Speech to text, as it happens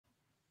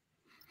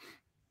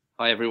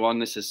Hi everyone,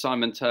 this is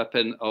Simon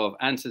Turpin of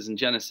Answers in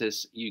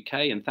Genesis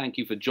UK, and thank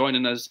you for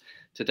joining us.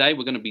 Today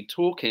we're going to be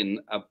talking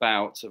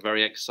about a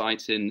very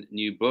exciting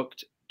new book,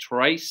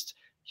 Traced: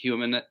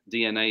 Human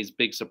DNA's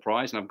Big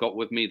Surprise, and I've got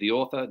with me the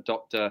author,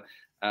 Dr.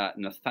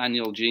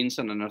 Nathaniel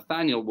Jeanson, and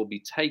Nathaniel will be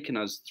taking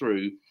us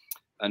through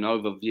an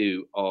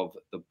overview of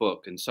the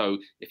book. And so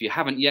if you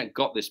haven't yet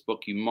got this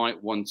book, you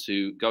might want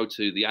to go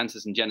to the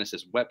Answers in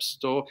Genesis web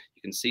store.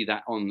 You can see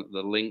that on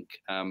the link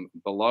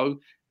below,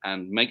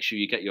 and make sure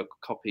you get your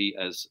copy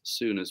as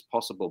soon as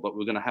possible. But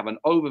we're going to have an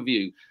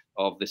overview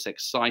of this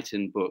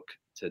exciting book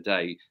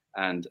today,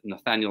 and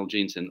Nathaniel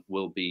Jeanson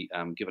will be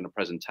giving a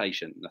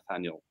presentation.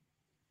 Nathaniel.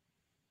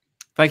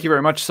 Thank you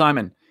very much,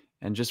 Simon.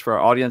 And just for our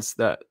audience,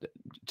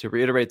 to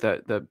reiterate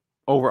the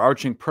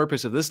overarching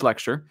purpose of this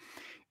lecture,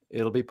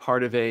 it'll be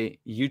part of a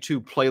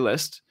YouTube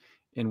playlist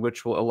in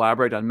which we'll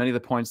elaborate on many of the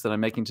points that I'm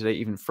making today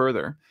even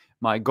further.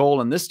 My goal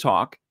in this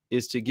talk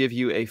is to give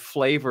you a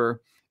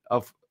flavor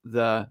of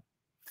the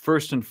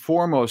first and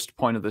foremost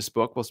point of this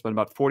book. We'll spend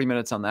about 40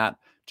 minutes on that,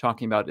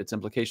 talking about its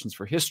implications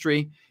for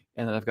history.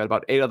 And then I've got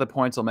about 8 other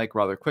points I'll make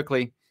rather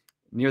quickly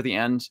near the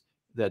end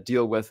that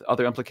deal with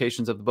other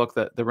implications of the book,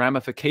 the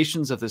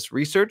ramifications of this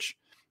research.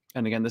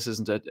 And again, this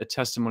isn't a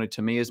testimony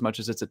to me as much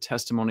as it's a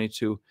testimony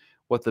to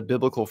what the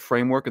biblical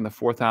framework and the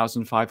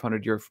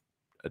 4,500-year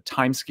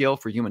time scale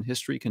for human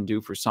history can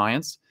do for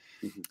science.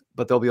 Mm-hmm.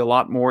 But there'll be a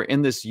lot more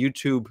in this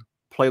YouTube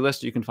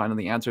playlist you can find on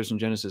the Answers in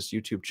Genesis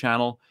YouTube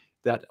channel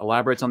that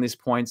elaborates on these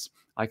points.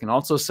 I can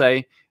also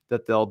say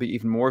that there'll be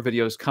even more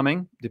videos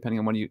coming, depending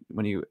on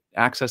when you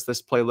access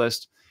this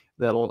playlist,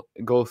 that'll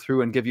go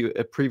through and give you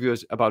a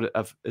preview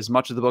of as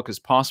much of the book as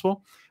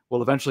possible.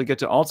 We'll eventually get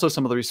to also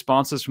some of the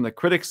responses from the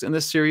critics in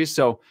this series.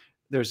 So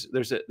there's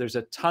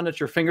a ton at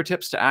your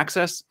fingertips to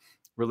access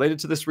related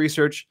to this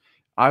research.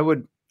 I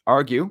would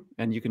argue,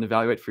 and you can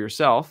evaluate for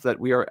yourself, that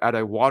we are at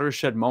a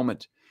watershed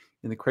moment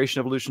in the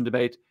creation evolution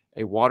debate,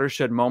 a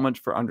watershed moment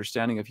for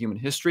understanding of human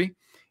history.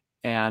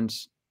 And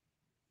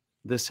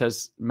this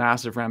has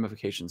massive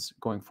ramifications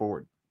going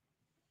forward.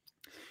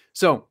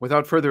 So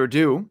without further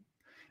ado,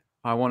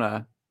 I want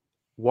to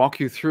walk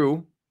you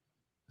through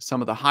some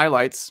of the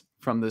highlights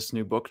from this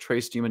new book,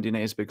 Traced: Human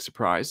DNA's Big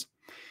Surprise.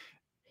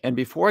 And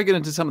before I get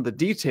into some of the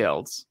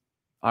details,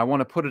 I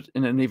want to put it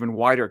in an even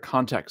wider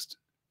context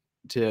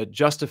to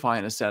justify,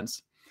 in a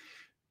sense,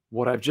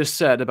 what I've just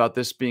said about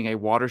this being a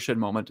watershed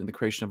moment in the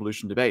creation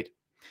evolution debate.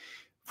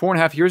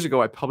 4.5 years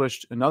ago, I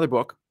published another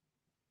book,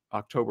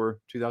 October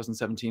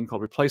 2017,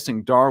 called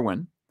Replacing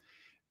Darwin.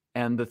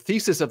 And the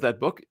thesis of that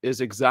book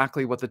is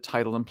exactly what the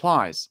title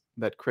implies,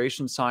 that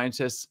creation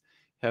scientists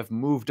have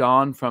moved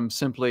on from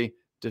simply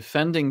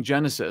defending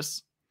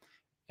Genesis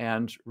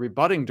and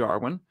rebutting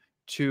Darwin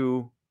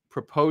to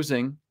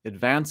proposing,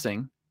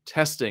 advancing,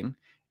 testing,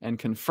 and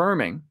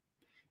confirming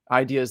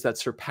ideas that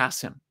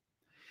surpass him.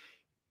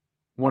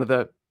 One of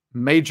the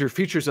major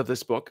features of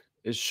this book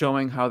is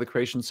showing how the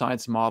creation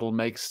science model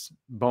makes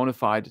bona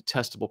fide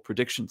testable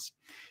predictions.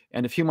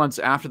 And a few months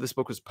after this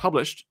book was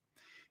published,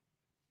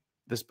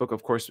 this book,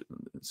 of course,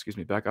 excuse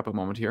me, back up a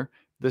moment here.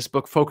 This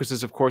book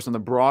focuses, of course, on the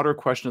broader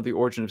question of the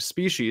origin of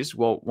species.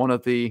 Well, one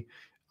of the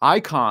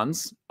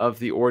icons of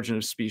the origin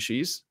of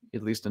species,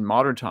 at least in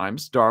modern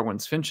times,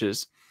 Darwin's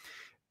finches,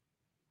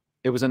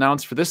 it was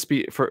announced for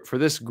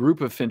this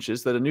group of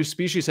finches that a new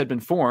species had been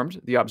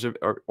formed.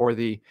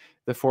 The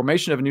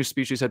formation of a new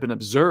species had been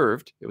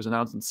observed. It was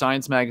announced in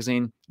Science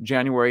magazine,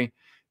 January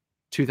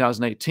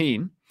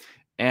 2018.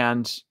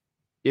 And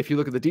if you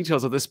look at the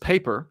details of this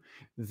paper,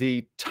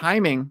 the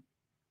timing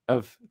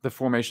of the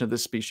formation of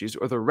this species,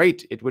 or the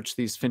rate at which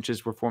these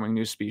finches were forming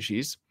new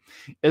species,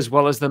 as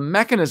well as the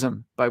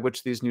mechanism by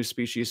which these new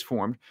species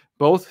formed,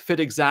 both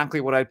fit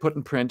exactly what I put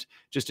in print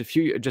just a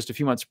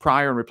few months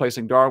prior in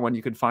Replacing Darwin.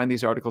 You can find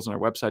these articles on our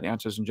website,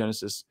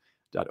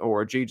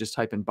 answersingenesis.org. Just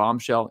type in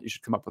bombshell. You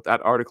should come up with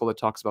that article that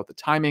talks about the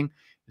timing.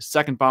 The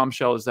second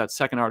bombshell is that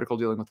second article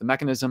dealing with the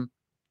mechanism.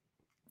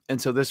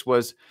 And so this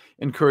was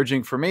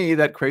encouraging for me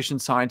that creation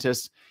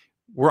scientists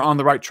were on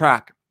the right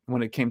track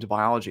when it came to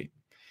biology.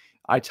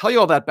 I tell you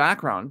all that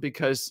background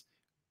because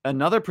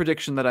another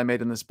prediction that I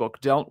made in this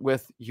book dealt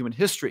with human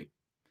history.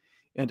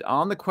 And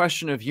on the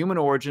question of human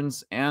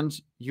origins and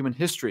human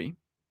history,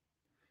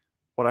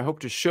 what I hope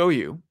to show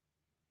you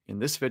in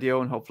this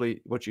video, and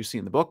hopefully what you see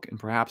in the book and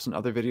perhaps in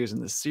other videos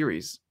in this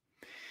series,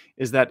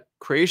 is that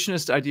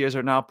creationist ideas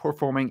are now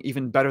performing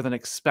even better than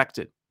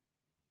expected.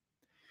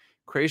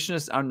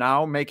 Creationists are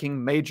now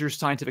making major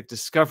scientific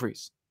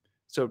discoveries.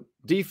 So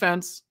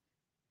defense,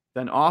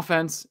 then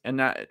offense,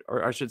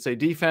 or I should say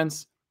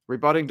defense,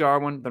 rebutting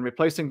Darwin, then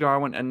replacing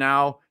Darwin, and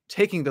now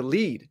taking the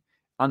lead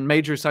on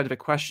major scientific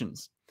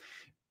questions.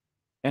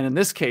 And in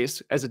this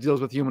case, as it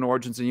deals with human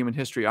origins and human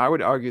history, I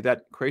would argue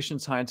that creation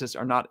scientists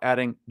are not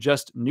adding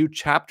just new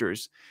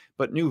chapters,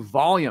 but new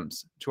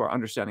volumes to our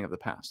understanding of the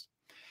past.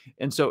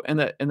 And so in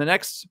the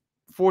next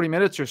 40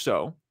 minutes or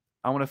so,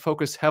 I want to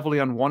focus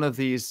heavily on one of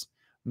these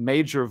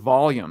major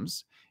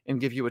volumes and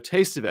give you a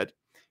taste of it.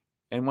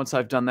 And once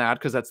I've done that,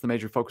 because that's the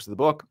major focus of the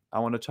book, I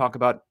want to talk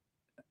about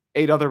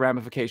 8 other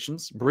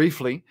ramifications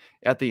briefly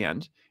at the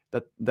end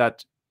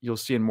that you'll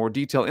see in more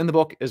detail in the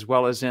book, as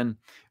well as in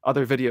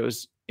other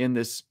videos in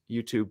this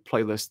YouTube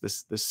playlist,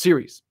 this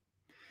series.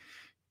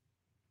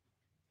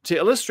 To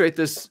illustrate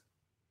this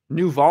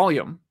new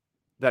volume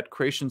that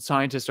creation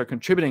scientists are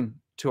contributing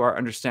to our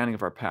understanding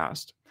of our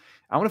past,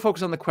 I want to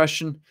focus on the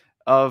question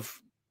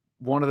of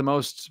one of the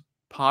most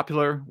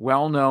popular,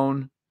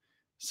 well-known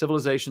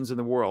civilizations in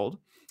the world,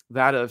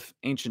 that of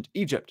ancient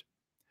Egypt.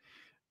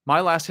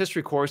 My last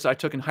history course I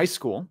took in high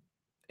school,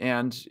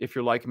 and if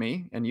you're like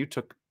me and you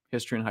took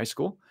history in high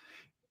school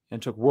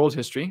and took world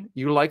history,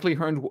 you likely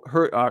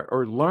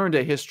learned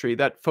a history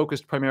that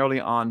focused primarily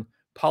on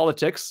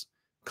politics,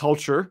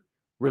 culture,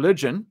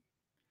 religion,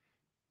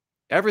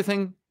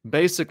 everything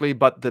basically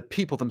but the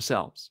people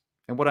themselves.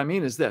 And what I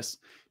mean is this.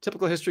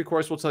 Typical history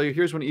course will tell you,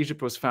 here's when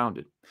Egypt was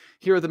founded.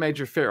 Here are the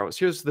major pharaohs.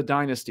 Here's the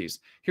dynasties.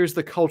 Here's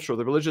the culture,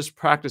 the religious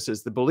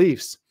practices, the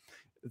beliefs,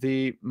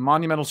 the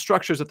monumental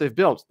structures that they've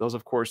built. Those,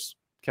 of course,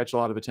 catch a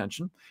lot of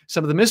attention.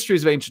 Some of the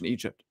mysteries of ancient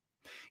Egypt.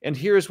 And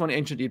here's when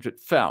ancient Egypt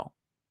fell.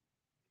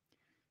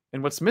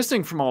 And what's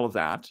missing from all of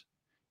that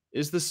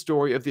is the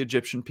story of the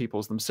Egyptian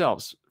peoples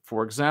themselves.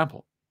 For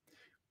example,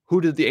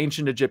 who did the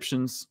ancient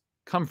Egyptians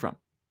come from?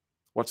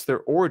 What's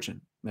their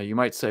origin? Now, you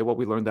might say, well,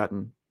 we learned that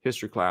in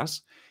history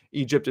class.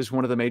 Egypt is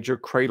one of the major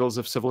cradles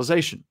of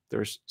civilization.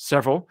 There's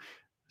several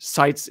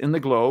sites in the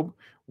globe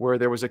where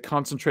there was a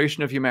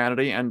concentration of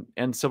humanity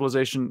and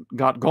civilization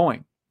got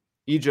going.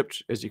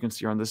 Egypt, as you can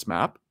see on this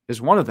map,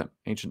 is one of them.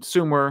 Ancient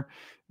Sumer,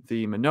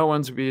 the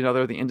Minoans would be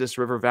another, the Indus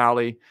River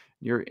Valley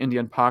near India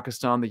and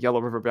Pakistan, the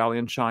Yellow River Valley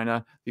in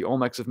China, the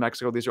Olmecs of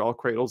Mexico. These are all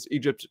cradles.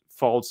 Egypt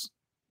falls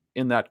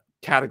in that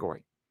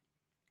category.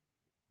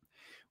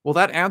 Well,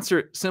 that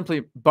answer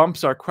simply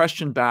bumps our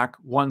question back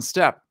one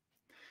step.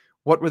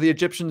 What were the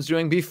Egyptians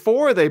doing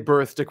before they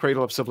birthed a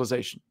cradle of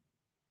civilization?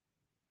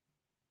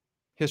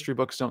 History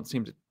books don't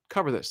seem to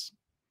cover this.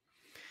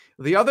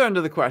 The other end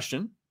of the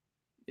question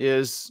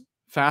is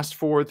fast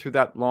forward through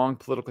that long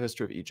political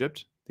history of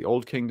Egypt, the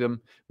Old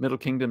Kingdom, Middle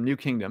Kingdom, New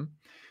Kingdom.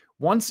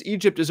 Once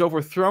Egypt is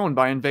overthrown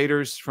by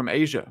invaders from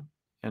Asia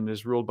and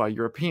is ruled by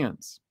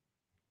Europeans,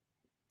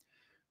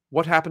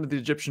 what happened to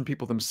the Egyptian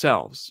people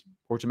themselves?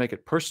 Or to make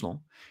it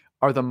personal,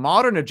 are the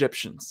modern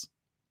Egyptians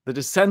the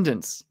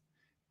descendants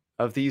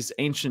of these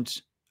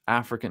ancient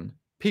African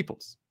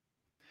peoples?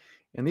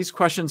 And these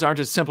questions aren't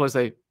as simple as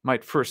they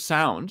might first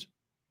sound.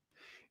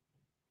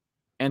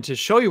 And to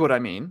show you what I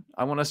mean,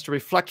 I want us to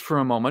reflect for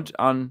a moment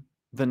on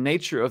the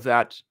nature of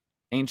that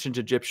ancient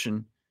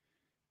Egyptian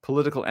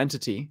political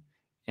entity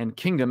and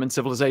kingdom and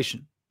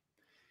civilization.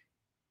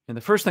 And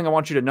the first thing I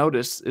want you to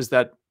notice is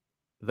that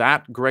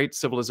that great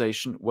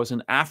civilization was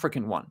an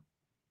African one.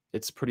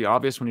 It's pretty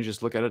obvious when you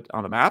just look at it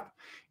on a map.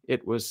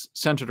 It was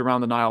centered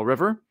around the Nile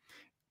River,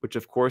 which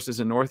of course is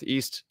in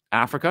northeast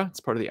Africa.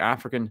 It's part of the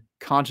African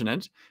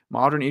continent.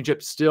 Modern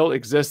Egypt still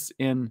exists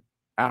in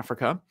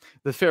Africa.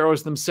 The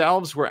pharaohs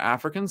themselves were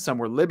Africans. Some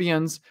were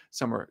Libyans,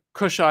 some were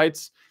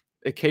Cushites.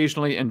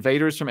 Occasionally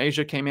invaders from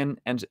Asia came in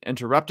and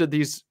interrupted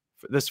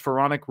this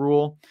pharaonic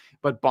rule.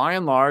 But by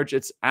and large,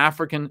 it's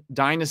African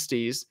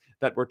dynasties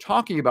that we're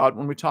talking about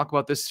when we talk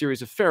about this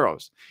series of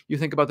pharaohs. You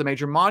think about the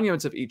major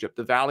monuments of Egypt,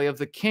 the Valley of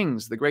the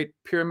Kings, the Great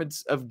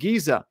Pyramids of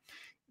Giza.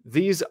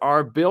 These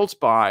are built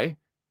by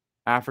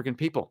African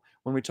people.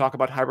 When we talk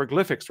about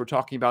hieroglyphics, we're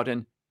talking about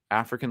in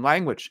African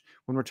language.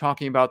 When we're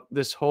talking about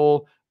this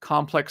whole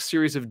complex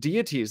series of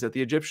deities that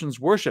the Egyptians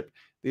worship,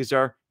 these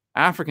are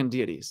African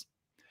deities.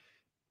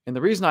 And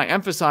the reason I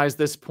emphasize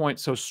this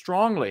point so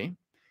strongly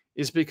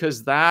is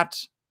because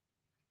that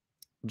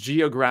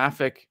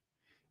geographic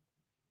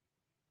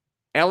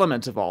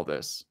element of all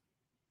this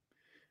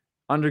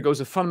undergoes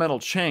a fundamental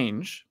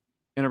change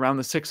in around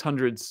the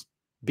 600s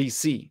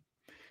BC.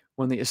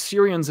 When the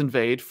Assyrians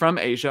invade from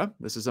Asia,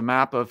 this is a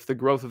map of the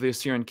growth of the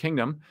Assyrian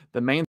kingdom.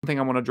 The main thing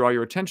I want to draw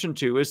your attention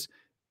to is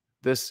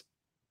this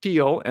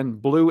teal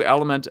and blue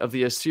element of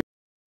the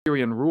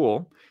Assyrian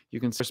rule. You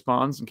can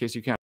corresponds, in case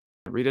you can't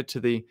read it, to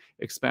the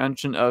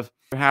expansion of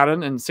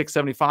Hadden in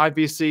 675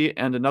 BC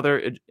and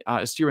another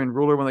Assyrian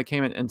ruler when they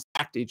came in and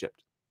sacked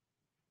Egypt.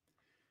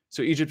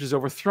 So Egypt is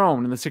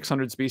overthrown in the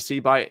 600s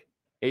BC by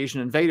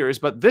Asian invaders,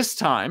 but this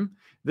time,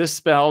 this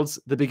spells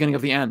the beginning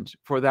of the end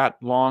for that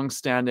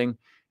long-standing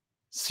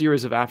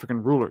series of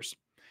African rulers.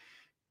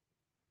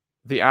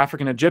 The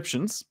African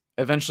Egyptians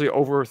eventually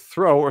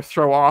overthrow or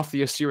throw off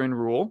the Assyrian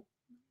rule,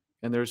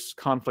 and there's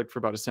conflict for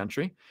about a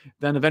century.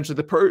 Then eventually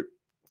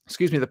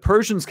the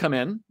Persians come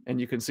in,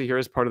 and you can see here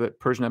as part of the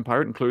Persian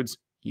Empire, it includes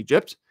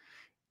Egypt.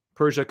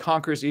 Persia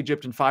conquers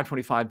Egypt in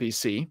 525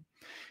 BC.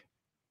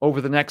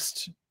 Over the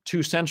next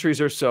 2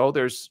 centuries or so,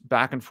 there's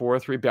back and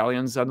forth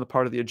rebellions on the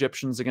part of the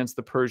Egyptians against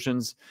the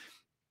Persians.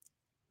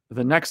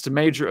 The next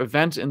major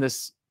event in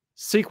this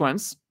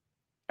sequence,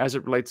 as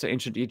it relates to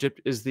ancient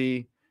Egypt, is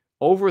the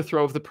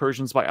overthrow of the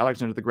Persians by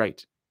Alexander the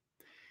Great.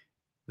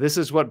 This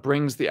is what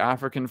brings the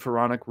African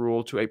pharaonic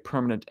rule to a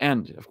permanent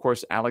end. Of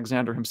course,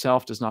 Alexander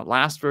himself does not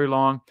last very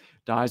long,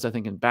 dies, I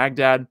think, in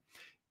Baghdad.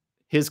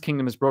 His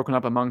kingdom is broken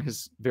up among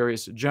his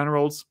various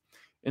generals.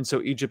 And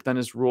so Egypt then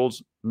is ruled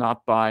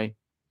not by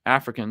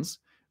Africans,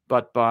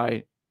 but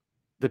by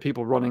the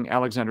people running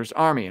Alexander's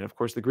army. And of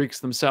course, the Greeks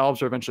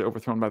themselves are eventually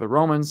overthrown by the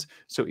Romans.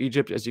 So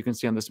Egypt, as you can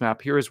see on this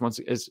map here,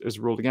 is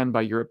ruled again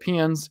by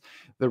Europeans.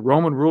 The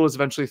Roman rule is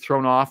eventually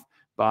thrown off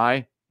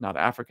by not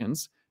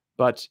Africans,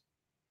 but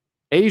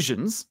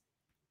Asians,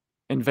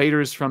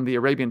 invaders from the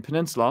Arabian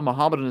Peninsula,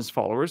 Muhammad and his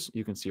followers.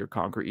 You can see here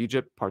conquer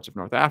Egypt, parts of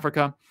North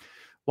Africa.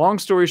 Long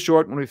story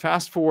short, when we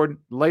fast forward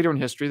later in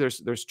history,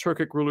 there's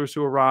Turkic rulers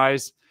who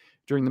arise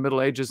during the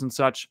Middle Ages and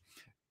such,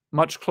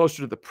 much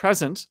closer to the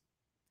present,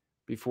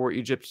 before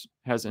Egypt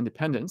has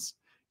independence.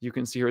 You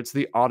can see here it's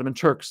the Ottoman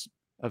Turks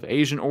of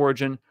Asian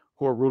origin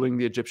who are ruling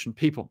the Egyptian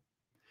people.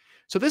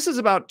 So this is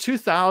about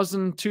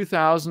 2000,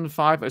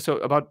 2005, so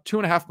about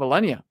 2.5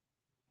 millennia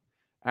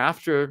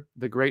after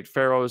the great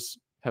pharaohs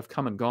have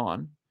come and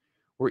gone,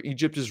 where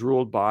Egypt is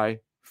ruled by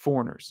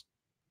foreigners,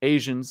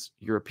 Asians,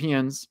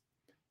 Europeans.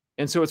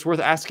 And so it's worth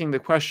asking the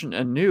question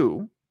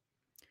anew,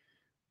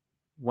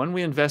 when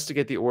we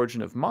investigate the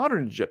origin of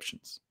modern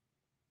Egyptians,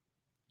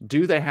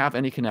 do they have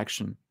any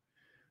connection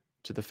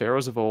to the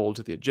pharaohs of old,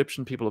 to the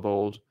Egyptian people of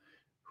old,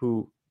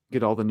 who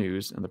get all the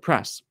news and the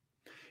press?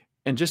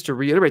 And just to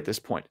reiterate this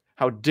point,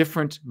 how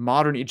different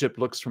modern Egypt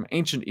looks from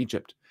ancient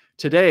Egypt.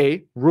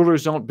 Today,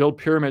 rulers don't build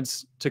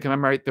pyramids to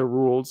commemorate their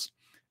rules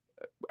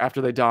after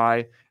they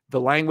die.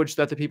 The language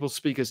that the people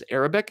speak is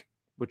Arabic,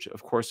 which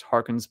of course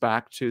harkens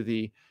back to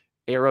the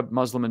Arab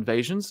Muslim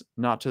invasions,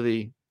 not to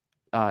the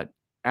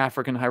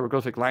African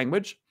hieroglyphic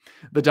language.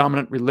 The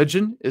dominant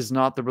religion is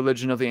not the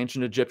religion of the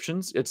ancient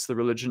Egyptians. It's the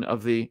religion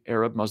of the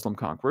Arab Muslim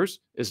conquerors,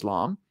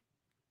 Islam.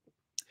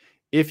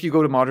 If you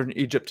go to modern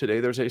Egypt today,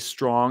 there's a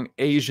strong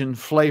Asian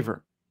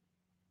flavor,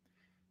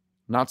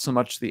 not so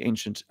much the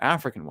ancient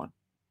African one.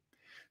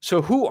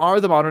 So who are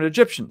the modern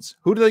Egyptians?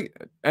 Who do they,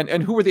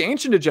 and who were the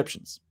ancient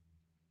Egyptians?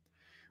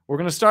 We're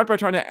going to start by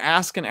trying to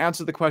ask and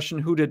answer the question,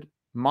 who did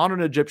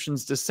modern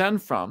Egyptians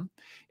descend from,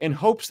 in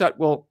hopes that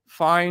we'll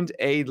find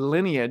a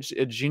lineage,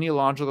 a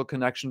genealogical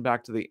connection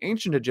back to the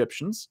ancient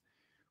Egyptians,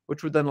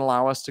 which would then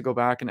allow us to go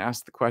back and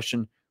ask the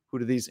question, who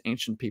do these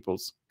ancient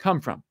peoples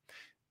come from?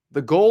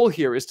 The goal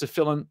here is to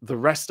fill in the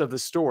rest of the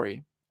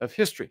story of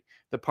history,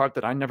 the part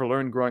that I never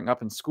learned growing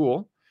up in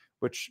school,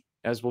 which,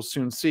 as we'll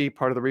soon see,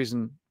 part of the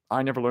reason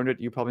I never learned it,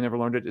 you probably never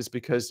learned it, is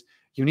because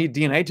you need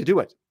DNA to do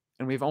it.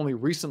 And we've only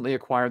recently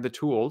acquired the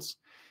tools.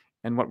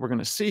 And what we're going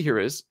to see here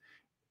is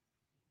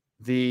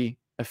the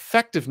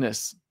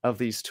effectiveness of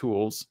these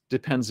tools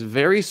depends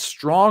very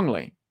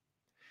strongly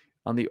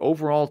on the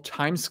overall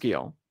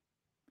timescale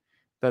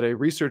that a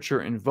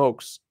researcher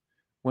invokes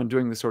when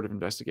doing this sort of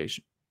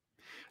investigation.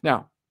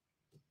 Now,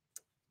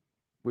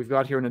 we've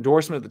got here an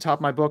endorsement at the top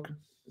of my book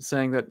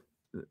saying that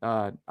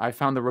I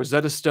found the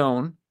Rosetta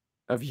Stone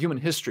of human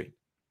history.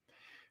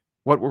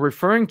 What we're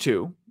referring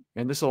to,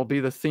 and this will be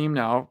the theme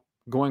now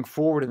going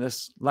forward in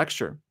this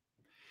lecture,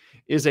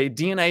 is a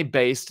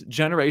DNA-based,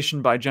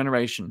 generation by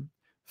generation,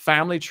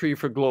 family tree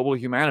for global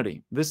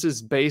humanity. This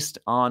is based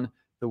on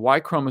the Y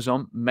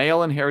chromosome,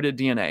 male inherited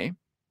DNA.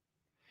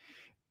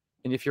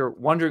 And if you're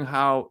wondering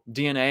how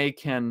DNA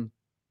can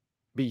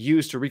be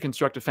used to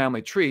reconstruct a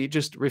family tree,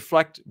 just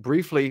reflect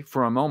briefly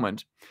for a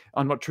moment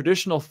on what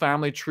traditional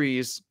family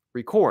trees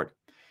record.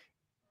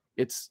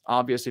 It's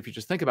obvious if you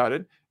just think about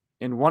it.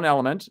 In one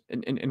element,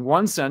 in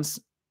one sense,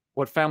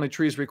 what family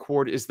trees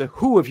record is the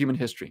who of human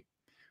history.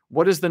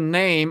 What is the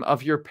name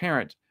of your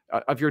parent,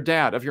 of your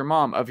dad, of your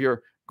mom, of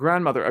your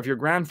grandmother, of your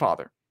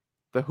grandfather?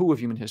 The who of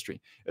human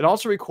history. It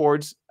also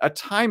records a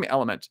time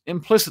element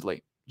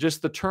implicitly.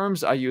 Just the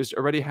terms I used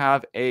already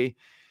have a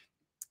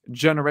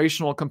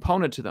generational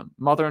component to them.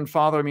 Mother and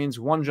father means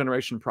one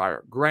generation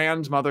prior.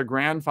 Grandmother,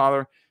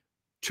 grandfather,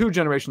 2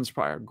 generations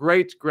prior.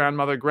 Great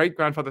grandmother, great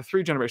grandfather,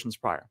 3 generations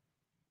prior.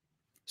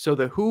 So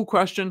the who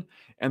question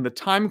and the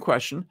time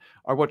question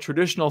are what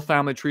traditional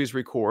family trees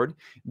record.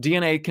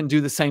 DNA can do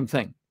the same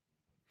thing.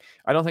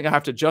 I don't think I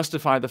have to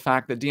justify the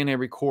fact that DNA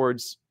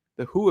records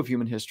the who of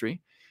human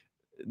history.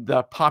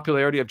 The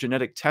popularity of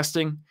genetic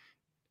testing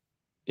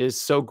is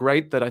so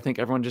great that I think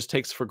everyone just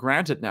takes for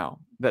granted now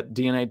that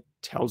DNA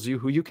tells you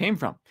who you came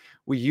from.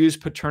 We use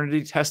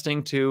paternity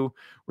testing to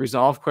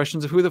resolve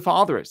questions of who the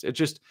father is. It's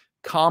just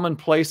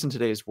commonplace in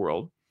today's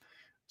world.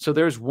 So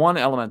there's one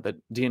element that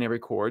DNA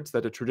records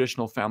that a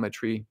traditional family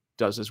tree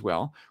does as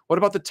well. What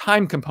about the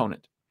time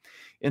component?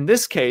 In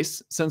this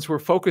case, since we're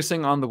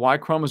focusing on the Y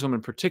chromosome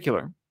in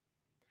particular,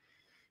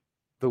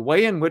 the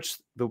way in which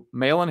the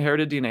male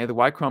inherited DNA, the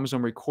Y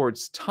chromosome,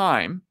 records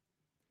time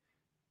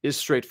is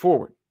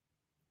straightforward.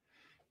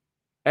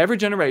 Every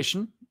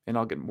generation, and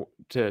I'll get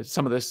to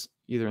some of this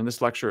either in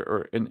this lecture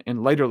or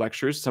in later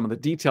lectures, some of the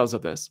details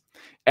of this.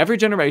 Every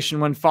generation,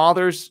 when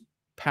fathers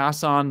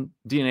pass on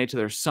DNA to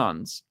their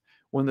sons,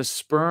 when the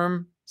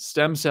sperm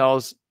stem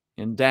cells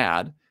in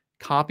dad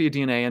copy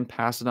DNA and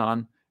pass it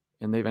on,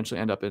 and they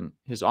eventually end up in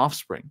his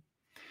offspring,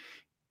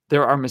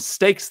 there are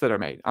mistakes that are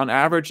made. On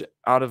average,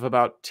 out of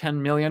about 10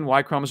 million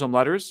Y chromosome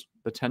letters,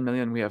 the 10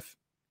 million we have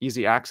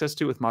easy access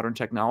to with modern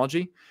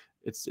technology,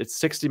 it's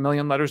 60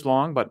 million letters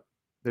long, but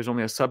There's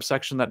only a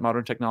subsection that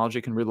modern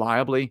technology can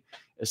reliably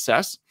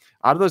assess.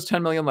 Out of those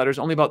 10 million letters,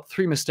 only about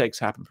 3 mistakes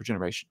happen per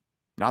generation.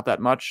 Not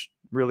that much,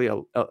 really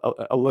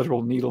a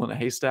literal needle in a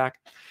haystack.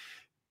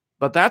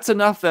 But that's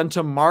enough then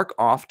to mark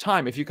off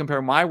time. If you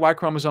compare my Y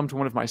chromosome to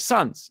one of my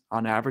sons,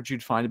 on average,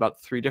 you'd find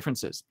about 3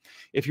 differences.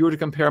 If you were to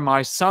compare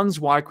my son's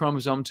Y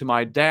chromosome to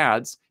my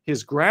dad's,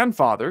 his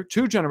grandfather,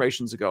 2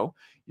 generations ago,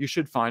 you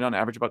should find on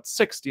average about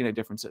 6 DNA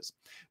differences.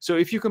 So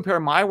if you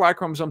compare my Y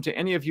chromosome to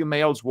any of you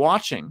males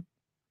watching,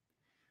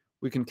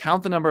 we can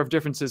count the number of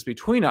differences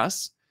between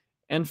us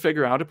and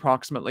figure out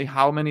approximately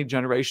how many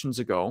generations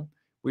ago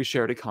we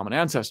shared a common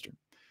ancestor.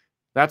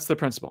 That's the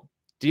principle.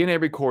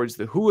 DNA records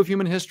the who of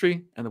human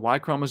history, and the Y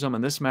chromosome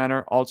in this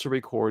manner also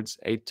records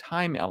a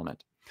time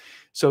element.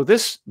 So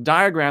this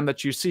diagram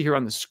that you see here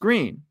on the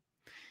screen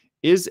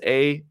is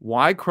a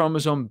Y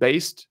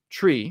chromosome-based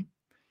tree,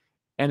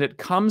 and it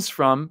comes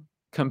from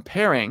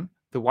comparing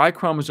the Y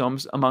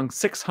chromosomes among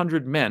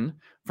 600 men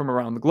from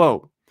around the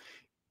globe.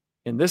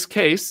 In this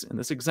case, in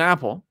this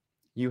example,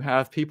 you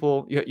have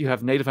people, you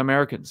have Native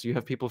Americans, you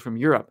have people from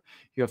Europe,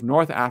 you have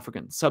North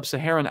Africans,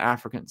 Sub-Saharan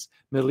Africans,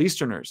 Middle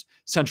Easterners,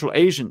 Central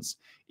Asians,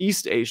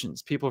 East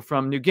Asians, people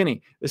from New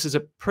Guinea. This is a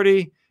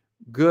pretty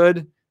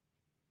good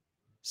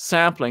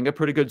sampling, a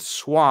pretty good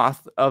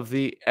swath of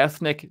the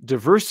ethnic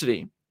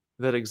diversity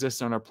that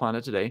exists on our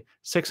planet today.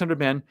 600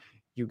 men,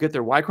 you get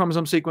their Y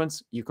chromosome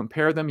sequence, you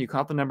compare them, you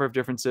count the number of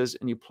differences,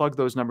 and you plug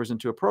those numbers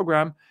into a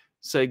program.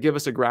 Say, give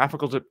us a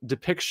graphical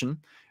depiction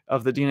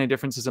of the DNA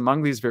differences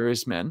among these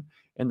various men,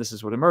 and this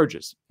is what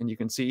emerges. And you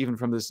can see even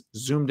from this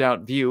zoomed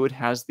out view, it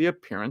has the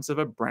appearance of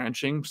a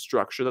branching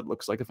structure that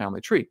looks like a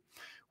family tree,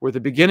 where the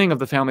beginning of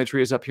the family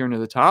tree is up here near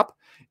the top,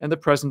 and the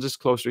present is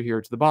closer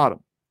here to the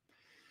bottom.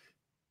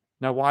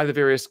 Now, why the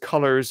various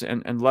colors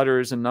and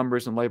letters and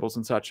numbers and labels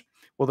and such?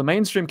 Well, the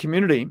mainstream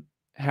community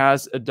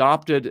has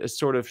adopted a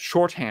sort of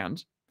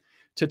shorthand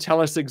to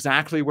tell us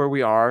exactly where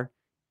we are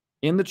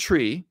in the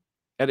tree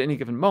at any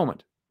given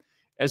moment.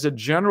 As a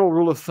general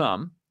rule of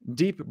thumb,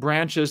 deep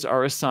branches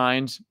are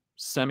assigned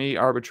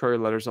semi-arbitrary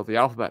letters of the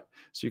alphabet.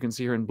 So you can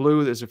see here in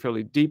blue, there's a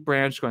fairly deep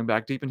branch going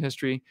back deep in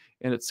history,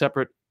 and it's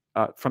separate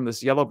from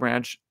this yellow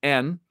branch,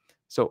 N.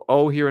 So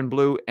O here in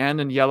blue, N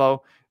in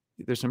yellow.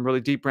 There's some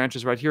really deep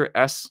branches right here,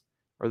 S,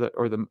 or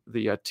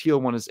the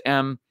teal one is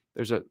M.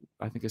 There's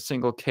I think a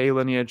single K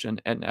lineage,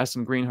 and S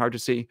in green, hard to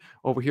see.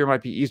 Over here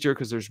might be easier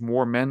because there's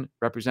more men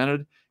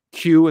represented.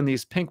 Q in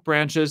these pink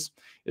branches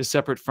is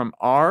separate from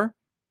R.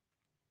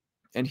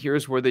 And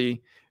here's where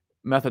the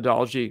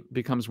methodology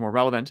becomes more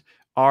relevant.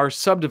 R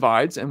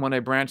subdivides, and when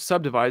a branch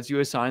subdivides, you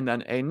assign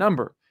then a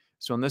number.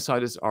 So on this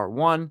side is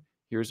R1,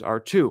 here's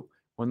R2.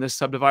 When this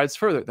subdivides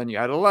further, then you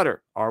add a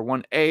letter.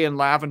 R1A in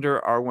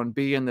lavender,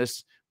 R1B in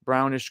this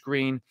brownish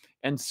green,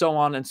 and so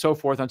on and so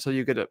forth until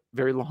you get a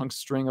very long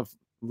string of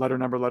letter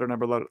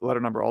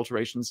number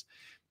alterations.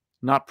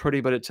 Not pretty,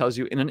 but it tells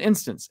you in an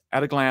instance,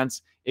 at a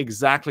glance,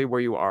 exactly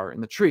where you are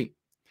in the tree.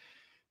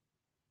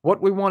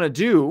 What we want to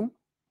do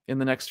in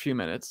the next few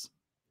minutes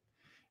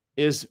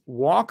is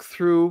walk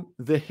through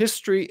the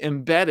history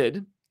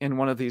embedded in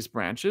one of these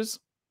branches,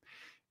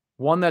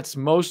 one that's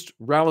most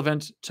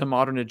relevant to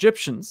modern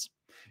Egyptians,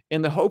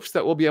 in the hopes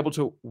that we'll be able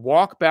to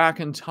walk back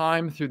in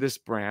time through this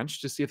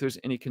branch to see if there's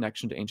any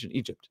connection to ancient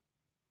Egypt,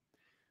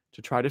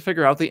 to try to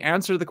figure out the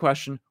answer to the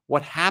question,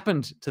 what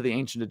happened to the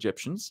ancient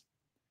Egyptians?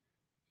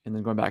 And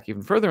then going back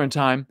even further in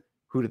time,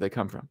 who did they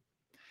come from?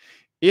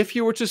 If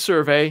you were to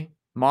survey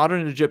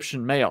modern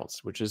Egyptian males,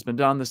 which has been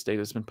done, this data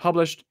has been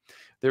published,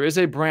 there is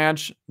a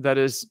branch that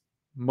is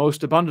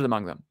most abundant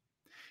among them.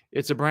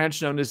 It's a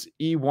branch known as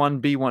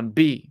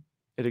E1B1B.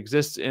 It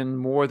exists in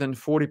more than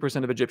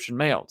 40% of Egyptian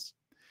males.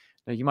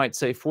 Now, you might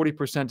say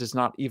 40% is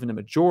not even a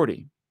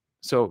majority.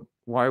 So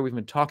why are we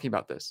even talking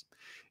about this?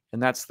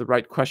 And that's the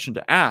right question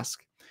to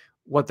ask.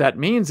 What that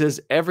means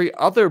is every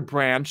other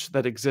branch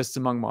that exists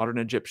among modern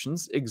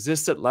Egyptians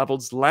exists at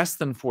levels less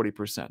than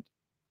 40%. And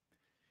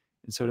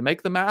so to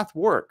make the math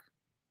work,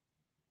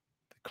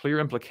 the clear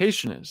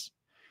implication is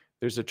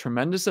there's a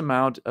tremendous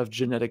amount of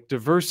genetic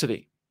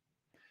diversity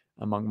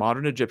among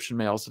modern Egyptian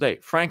males today.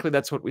 Frankly,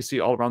 that's what we see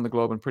all around the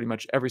globe in pretty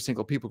much every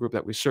single people group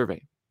that we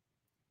survey.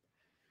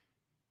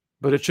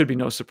 But it should be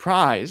no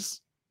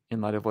surprise,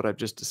 in light of what I've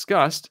just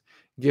discussed,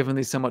 given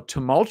the somewhat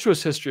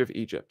tumultuous history of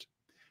Egypt.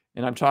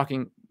 And I'm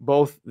talking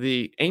both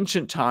the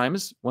ancient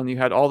times, when you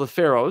had all the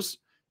pharaohs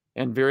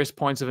and various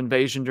points of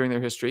invasion during their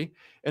history,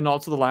 and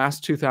also the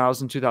last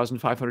 2,000,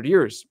 2,500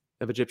 years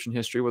of Egyptian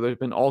history, where there have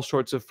been all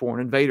sorts of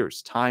foreign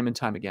invaders, time and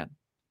time again.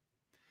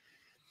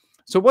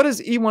 So what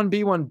does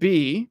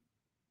E1B1B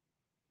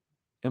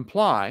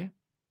imply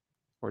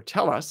or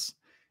tell us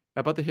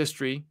about the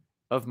history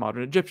of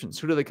modern Egyptians?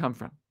 Who do they come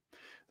from?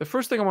 The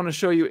first thing I want to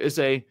show you is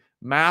a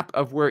map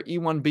of where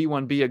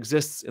E1B1B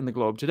exists in the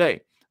globe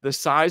today. The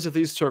size of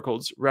these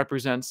circles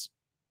represents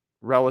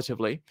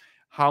relatively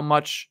how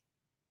much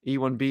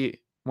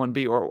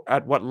E1B1B, or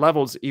at what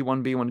levels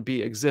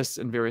E1B1B exists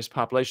in various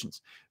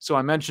populations. So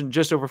I mentioned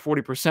just over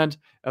 40%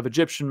 of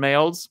Egyptian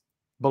males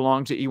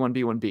belong to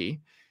E1B1B.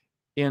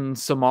 In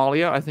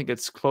Somalia, I think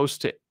it's close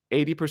to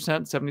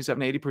 80%,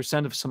 77,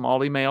 80% of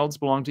Somali males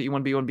belong to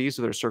E1B1B,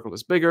 so their circle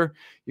is bigger.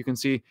 You can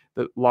see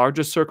the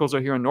largest circles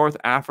are here in North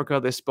Africa.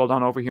 They spill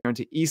down over here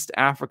into East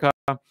Africa.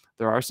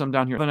 There are some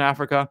down here in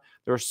Africa.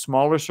 There are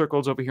smaller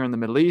circles over here in the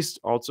Middle East,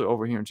 also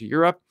over here into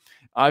Europe.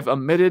 I've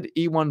omitted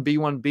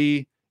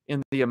E1B1B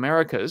in the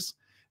Americas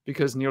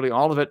because nearly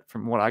all of it,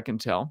 from what I can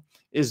tell,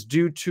 is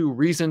due to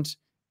recent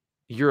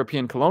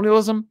European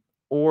colonialism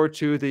or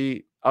to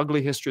the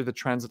ugly history of the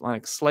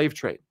transatlantic slave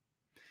trade.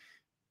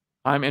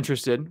 I'm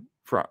interested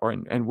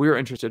and we're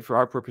interested for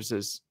our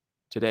purposes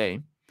today,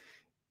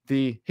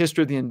 the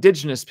history of the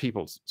indigenous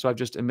peoples. So I've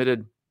just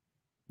omitted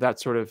that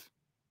sort of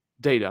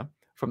data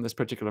from this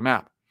particular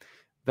map.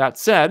 That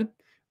said,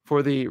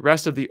 for the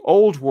rest of the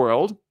old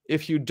world,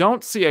 if you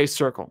don't see a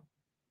circle,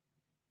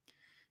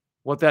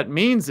 what that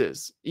means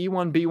is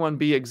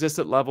E1B1B exists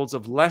at levels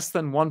of less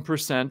than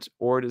 1%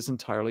 or it is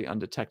entirely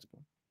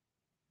undetectable.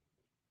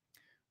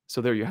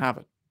 So there you have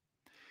it.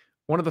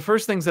 One of the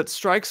first things that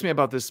strikes me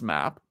about this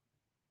map,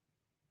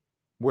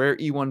 where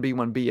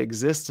E1B1B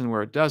exists and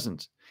where it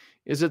doesn't,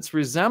 is its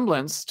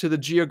resemblance to the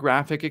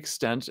geographic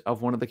extent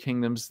of one of the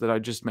kingdoms that I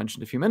just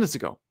mentioned a few minutes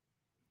ago,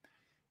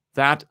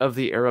 that of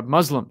the Arab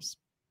Muslims.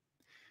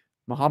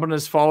 Muhammad and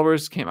his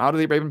followers came out of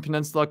the Arabian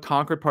Peninsula,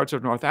 conquered parts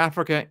of North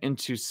Africa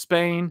into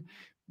Spain.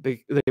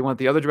 They went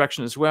the other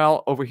direction as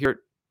well, over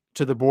here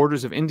to the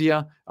borders of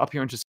India, up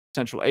here into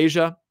Central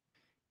Asia.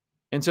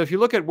 And so if you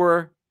look at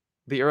where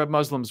the Arab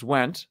Muslims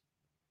went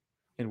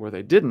and where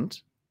they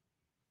didn't,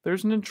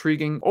 there's an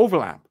intriguing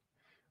overlap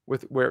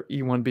with where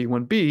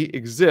E1B1B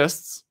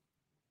exists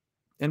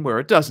and where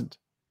it doesn't.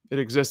 It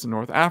exists in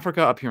North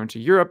Africa, up here into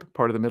Europe,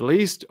 part of the Middle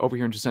East, over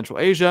here into Central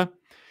Asia.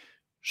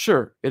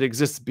 Sure, it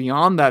exists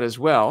beyond that as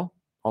well,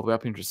 all the way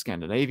up into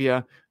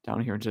Scandinavia,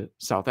 down here into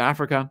South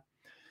Africa.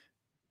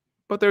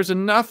 But there's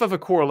enough of a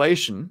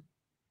correlation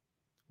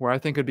where I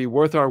think it'd be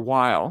worth our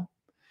while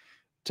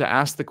to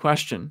ask the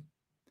question,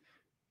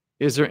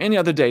 is there any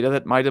other data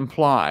that might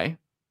imply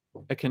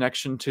a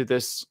connection to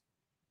this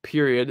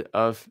period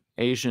of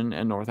Asian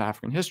and North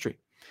African history?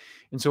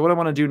 And so what I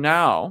want to do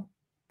now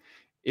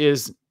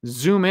is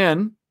zoom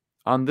in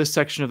on this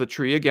section of the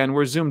tree. Again,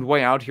 we're zoomed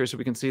way out here so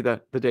we can see the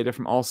data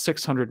from all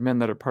 600 men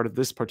that are part of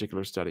this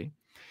particular study.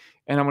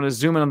 And I'm going to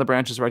zoom in on the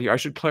branches right here. I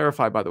should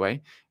clarify, by the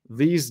way,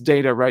 these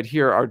data right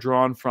here are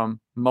drawn from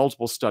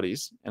multiple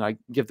studies, and I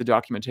give the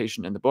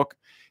documentation in the book.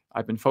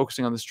 I've been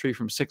focusing on this tree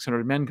from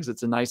 600 men because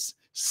it's a nice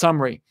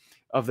summary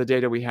of the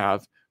data we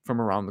have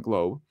from around the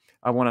globe.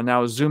 I want to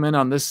now zoom in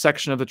on this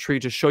section of the tree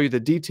to show you the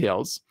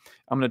details.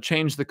 I'm going to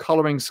change the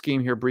coloring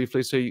scheme here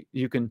briefly so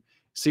you can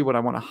see what I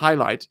want to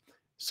highlight.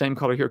 Same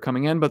color here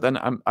coming in, but then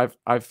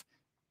I've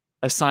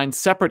assigned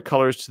separate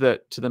colors to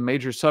the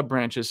major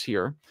sub-branches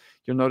here.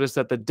 You'll notice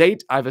that the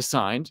date I've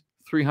assigned,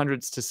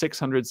 300s to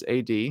 600s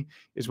AD,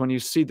 is when you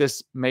see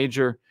this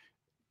major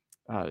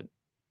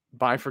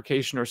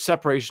bifurcation or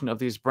separation of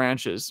these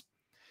branches.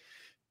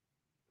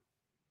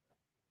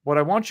 What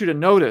I want you to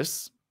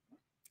notice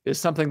is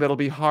something that'll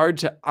be hard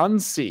to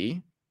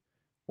unsee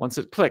once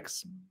it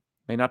clicks.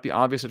 May not be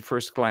obvious at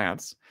first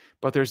glance,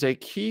 but there's a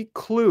key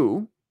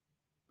clue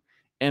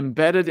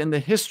embedded in the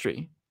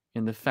history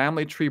in the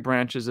family tree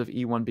branches of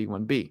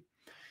E1B1B.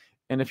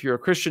 And if you're a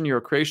Christian, you're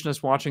a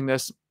creationist watching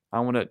this, I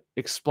want to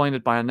explain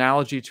it by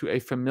analogy to a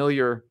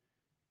familiar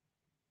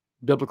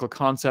biblical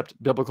concept,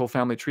 biblical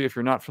family tree. If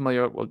you're not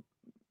familiar, well,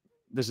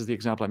 this is the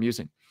example I'm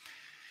using.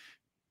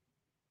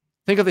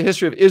 Think of the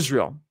history of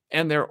Israel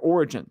and their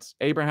origins.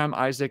 Abraham,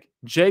 Isaac,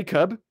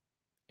 Jacob,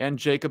 and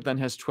Jacob then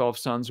has 12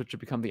 sons, which have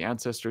become the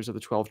ancestors of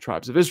the 12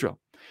 tribes of Israel.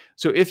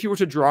 So if you were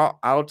to draw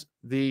out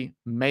the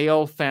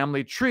male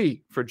family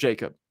tree for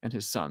Jacob and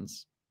his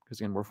sons, because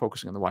again, we're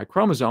focusing on the Y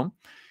chromosome,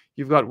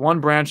 you've got one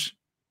branch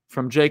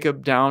from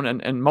Jacob down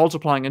and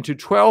multiplying into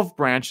 12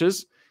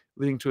 branches,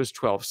 leading to his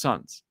 12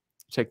 sons.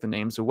 Take the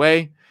names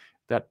away,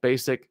 that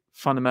basic,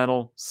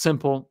 fundamental,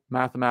 simple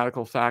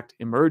mathematical fact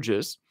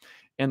emerges.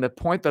 And the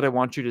point that I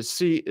want you to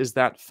see is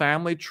that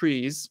family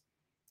trees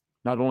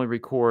not only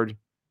record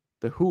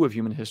the who of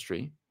human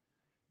history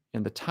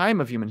and the time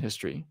of human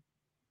history,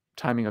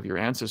 timing of your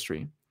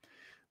ancestry,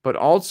 but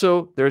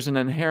also there's an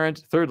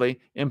inherent, thirdly,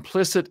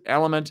 implicit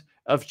element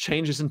of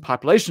changes in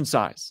population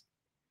size.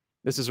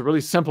 This is a really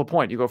simple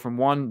point. You go from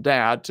one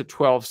dad to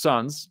 12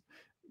 sons,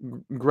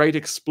 great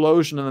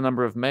explosion in the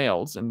number of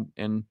males and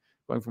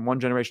going from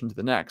one generation to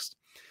the next.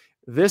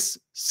 This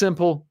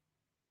simple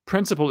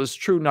principle is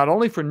true not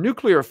only for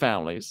nuclear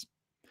families,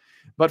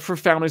 but for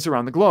families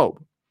around the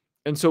globe.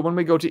 And so when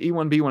we go to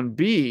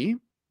E1B1B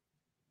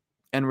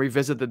and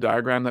revisit the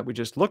diagram that we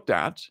just looked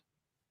at,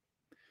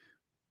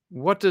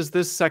 what does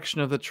this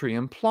section of the tree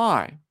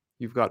imply?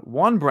 You've got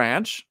one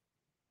branch,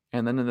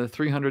 and then in the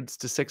 300s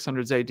to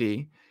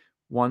 600s AD,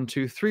 1,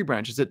 2, 3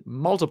 branches. It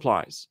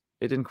multiplies.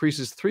 It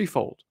increases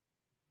threefold.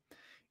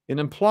 It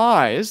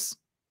implies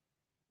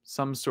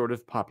some sort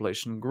of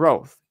population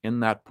growth in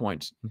that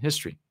point in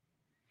history.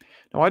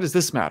 Now, why does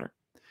this matter?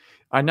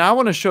 I now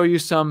want to show you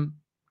some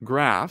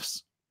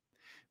graphs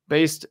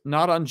based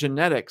not on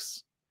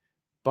genetics,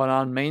 but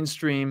on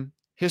mainstream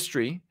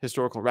history,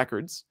 historical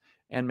records,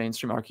 and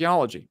mainstream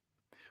archaeology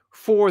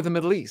for the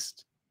Middle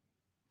East.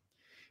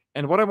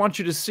 And what I want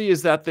you to see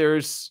is that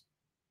there's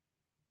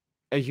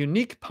a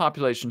unique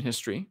population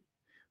history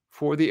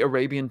for the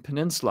Arabian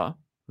Peninsula,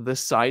 the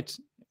site,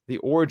 the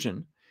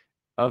origin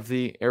of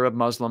the Arab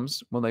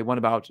Muslims when they went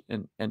about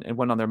and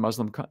went on their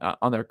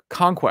on their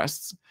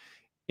conquests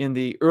in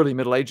the early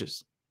Middle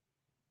Ages.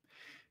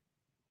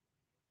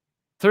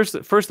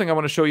 First thing I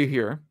want to show you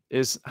here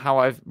is how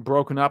I've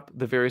broken up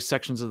the various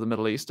sections of the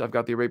Middle East. I've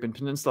got the Arabian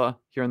Peninsula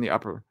here in the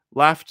upper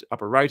left.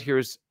 Upper right here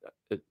is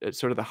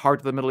sort of the heart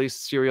of the Middle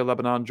East: Syria,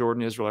 Lebanon,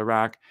 Jordan, Israel,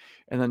 Iraq,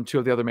 and then two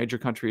of the other major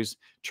countries,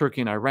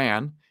 Turkey and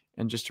Iran.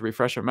 And just to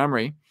refresh our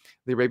memory,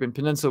 the Arabian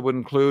Peninsula would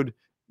include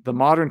the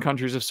modern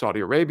countries of Saudi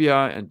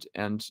Arabia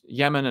and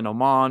Yemen and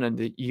Oman and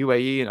the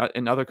UAE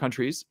and other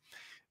countries.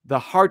 The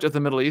heart of the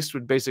Middle East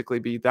would basically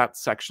be that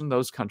section,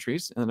 those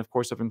countries. And then, of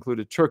course, I've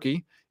included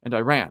Turkey and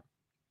Iran.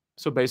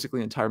 So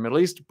basically the entire Middle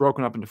East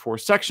broken up into 4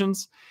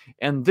 sections.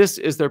 And this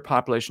is their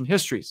population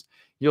histories.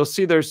 You'll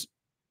see there's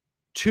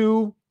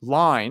 2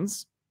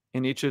 lines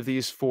in each of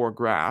these 4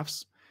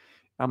 graphs.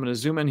 I'm going to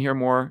zoom in here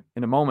more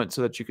in a moment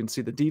so that you can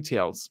see the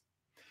details.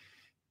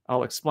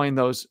 I'll explain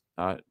those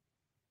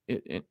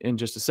in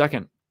just a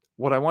second.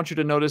 What I want you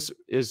to notice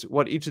is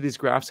what each of these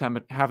graphs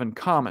have in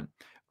common.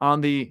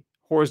 On the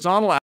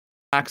horizontal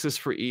axis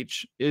for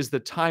each is the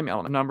time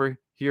element number.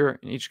 Here,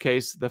 in each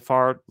case, the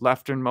far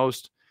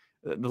leftmost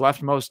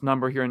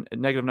number here,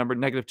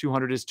 negative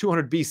 200, is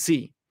 200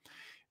 BC.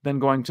 Then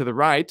going to the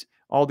right,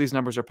 all these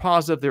numbers are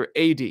positive. They're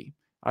AD.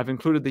 I've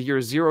included the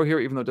year 0 here,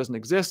 even though it doesn't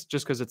exist,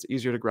 just because it's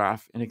easier to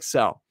graph in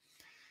Excel.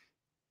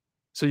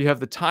 So you have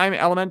the time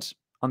element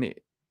on the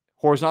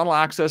horizontal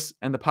axis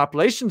and the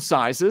population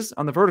sizes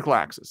on the vertical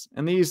axis.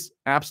 And these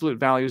absolute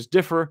values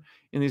differ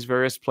in these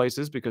various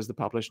places because the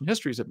population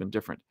histories have been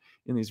different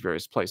in these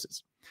various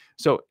places.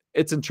 So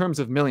it's in terms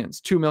of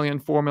millions: 2 million,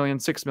 4 million,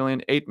 6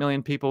 million, 8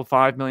 million people,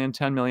 5 million,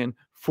 10 million,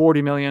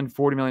 40 million,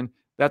 40 million.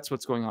 That's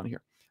what's going on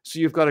here. So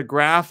you've got a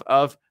graph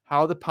of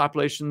how the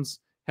populations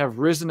have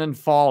risen and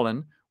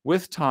fallen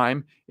with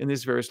time in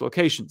these various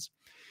locations.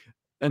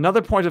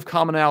 Another point of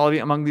commonality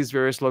among these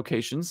various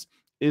locations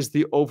is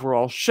the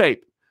overall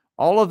shape.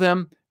 All of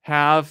them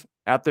have,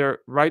 at their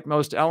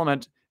rightmost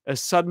element, a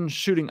sudden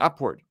shooting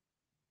upward.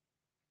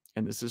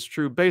 And this is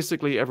true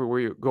basically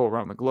everywhere you go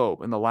around the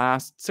globe. In the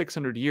last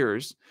 600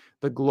 years,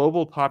 the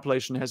global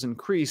population has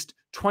increased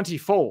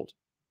 20-fold.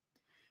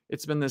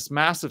 It's been this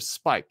massive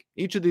spike.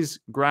 Each of these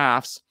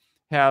graphs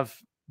have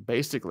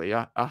basically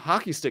a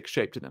hockey stick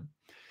shape to them.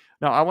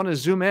 Now, I want to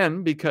zoom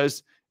in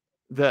because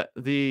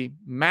the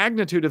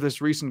magnitude of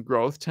this recent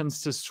growth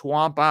tends to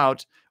swamp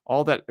out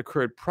all that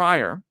occurred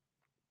prior,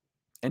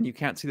 and you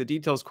can't see the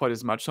details quite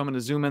as much. So I'm going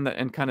to zoom in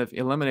and kind of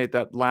eliminate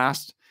that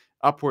last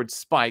upward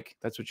spike.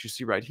 That's what you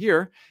see right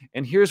here.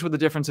 And here's where the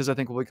differences, I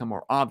think, will become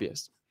more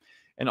obvious.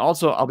 And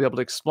also, I'll be able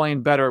to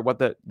explain better what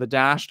the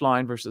dashed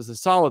line versus the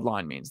solid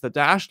line means. The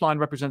dashed line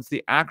represents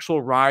the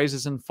actual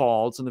rises and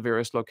falls in the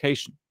various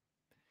locations.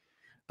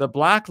 The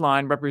black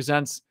line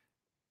represents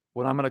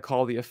what I'm going to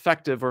call the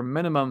effective or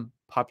minimum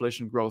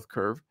population growth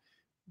curve.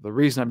 The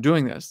reason I'm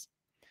doing this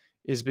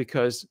is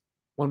because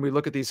when we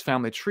look at these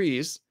family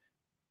trees,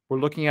 we're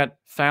looking at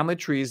family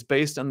trees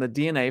based on the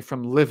DNA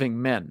from living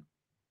men.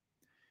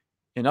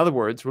 In other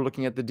words, we're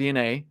looking at the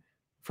DNA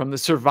from the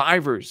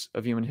survivors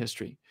of human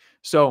history.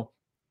 So,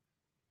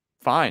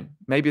 fine,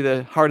 maybe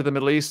the heart of the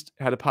Middle East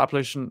had a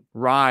population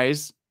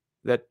rise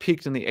that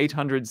peaked in the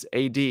 800s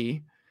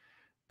AD,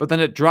 but then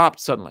it dropped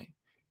suddenly.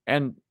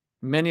 And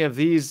many of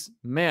these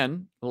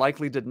men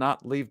likely did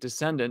not leave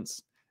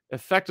descendants.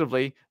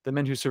 Effectively, the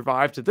men who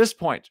survived to this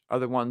point are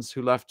the ones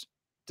who left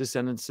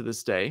descendants to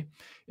this day.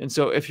 And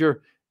so if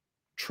you're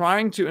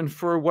trying to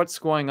infer what's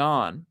going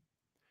on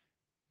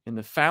in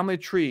the family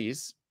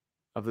trees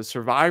of the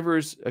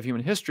survivors of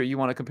human history, you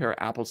want to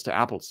compare apples to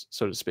apples,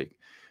 so to speak.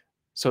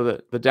 So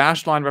the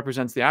dashed line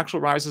represents the actual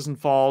rises and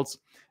falls.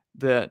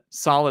 The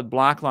solid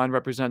black line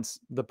represents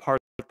the part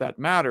that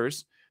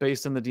matters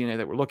based on the DNA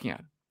that we're looking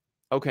at.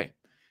 Okay,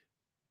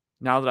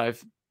 now that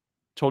I've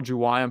told you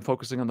why I'm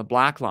focusing on the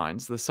black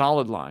lines, the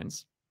solid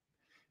lines,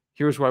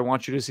 here's where I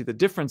want you to see the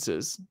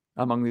differences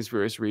among these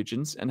various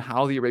regions and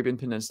how the Arabian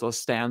Peninsula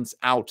stands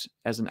out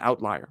as an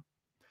outlier.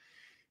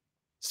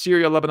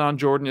 Syria, Lebanon,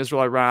 Jordan,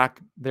 Israel,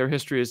 Iraq, their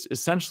history is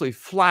essentially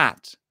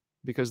flat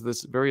because of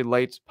this very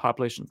late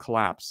population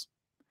collapse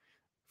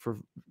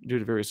due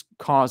to various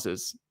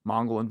causes,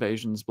 Mongol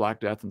invasions, Black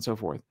Death, and so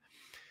forth.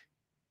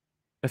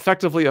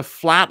 Effectively a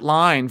flat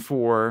line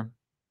for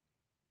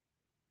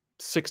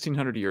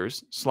 1,600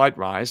 years, slight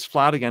rise,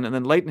 flat again, and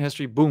then late in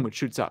history, boom, it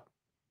shoots up.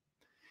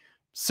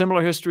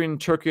 Similar history in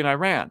Turkey and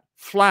Iran,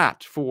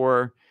 flat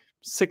for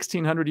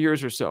 1,600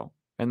 years or so,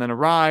 and then a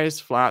rise,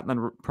 flat, and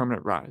then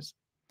permanent rise.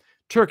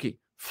 Turkey,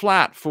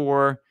 flat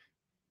for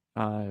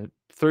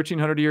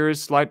 1,300 years,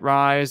 slight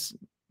rise,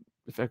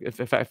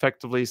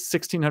 effectively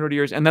 1,600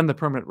 years, and then the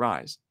permanent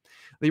rise.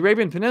 The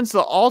Arabian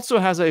Peninsula also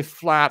has a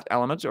flat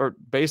element, or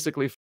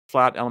basically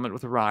flat element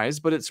with a rise,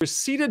 but it's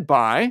preceded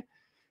by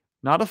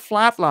not a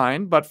flat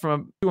line, but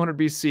from 200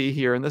 BC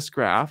here in this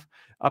graph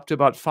up to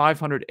about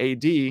 500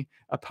 AD,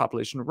 a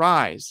population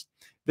rise.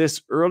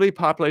 This early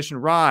population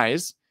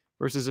rise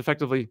versus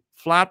effectively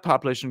flat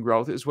population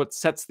growth is what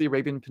sets the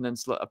Arabian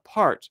Peninsula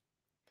apart.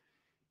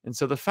 And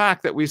so the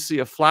fact that we see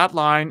a flat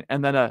line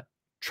and then a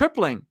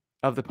tripling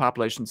of the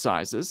population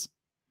sizes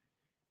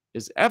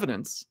is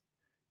evidence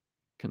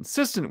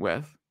consistent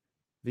with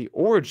the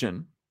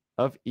origin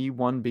of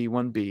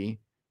E1b1b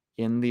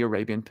in the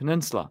Arabian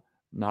Peninsula,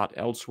 not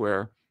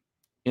elsewhere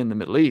in the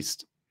Middle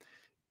East.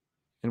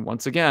 And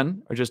once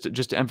again, or just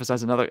to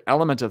emphasize another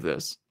element of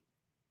this,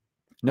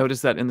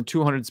 notice that in the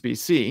 200s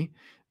BC,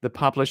 the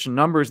population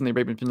numbers in the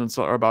Arabian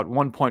Peninsula are about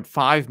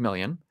 1.5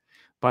 million.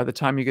 By the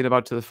time you get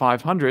about to the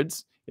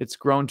 500s, it's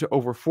grown to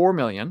over 4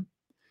 million.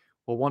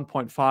 Well,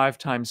 1.5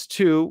 times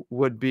 2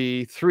 would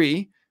be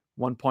 3.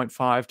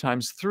 1.5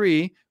 times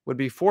 3 would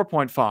be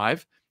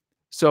 4.5.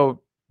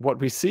 So what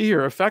we see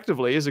here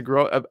effectively is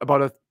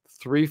about a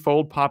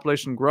threefold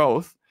population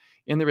growth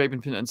in the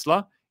Arabian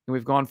Peninsula. And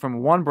we've gone from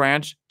one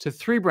branch to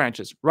 3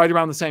 branches right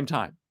around the same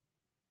time.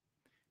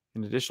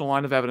 An additional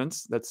line of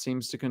evidence that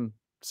seems to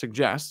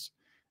suggest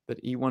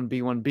that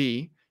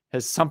E1b1b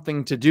has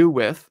something to do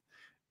with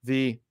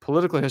the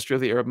political history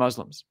of the Arab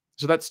Muslims.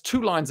 So that's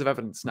 2 lines of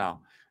evidence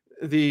now.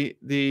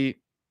 The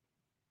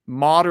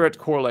moderate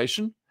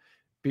correlation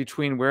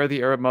between where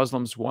the Arab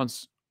Muslims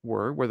once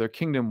were, where their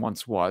kingdom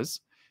once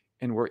was,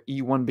 and where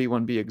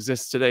E1b1b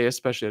exists today,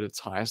 especially at its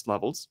highest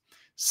levels.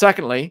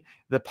 Secondly,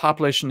 the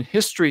population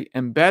history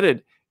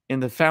embedded in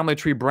the family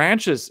tree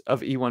branches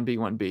of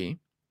E1b1b.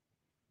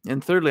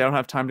 And thirdly, I don't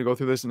have time to go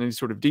through this in any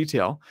sort of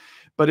detail,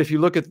 but if you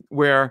look at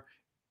where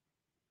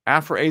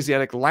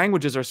Afro-Asiatic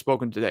languages are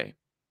spoken today,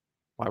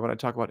 why would I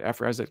talk about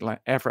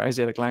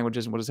Afro-Asiatic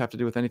languages and what does it have to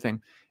do with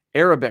anything?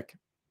 Arabic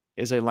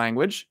is a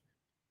language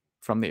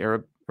from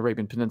the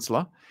Arabian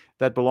Peninsula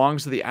that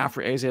belongs to the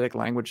Afro-Asiatic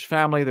language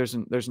family. There's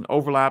an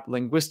overlap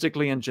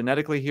linguistically and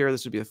genetically here.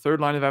 This would be a third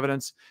line of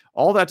evidence.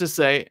 All that to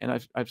say,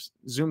 and I've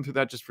zoomed through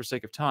that just for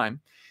sake of time,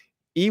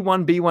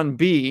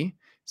 E1b1b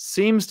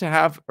seems to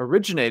have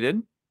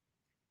originated,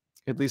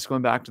 at least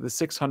going back to the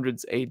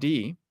 600s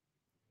AD,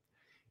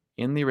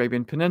 in the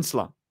Arabian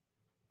Peninsula.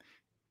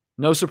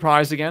 No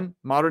surprise again,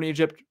 modern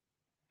Egypt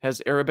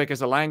has Arabic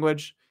as a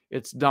language.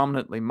 It's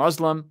dominantly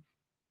Muslim.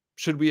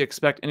 Should we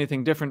expect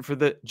anything different for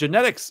the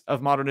genetics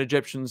of modern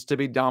Egyptians to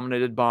be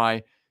dominated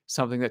by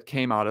something that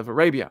came out of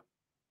Arabia?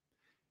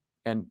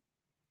 And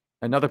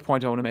another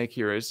point I want to make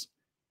here is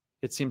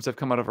it seems to have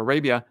come out of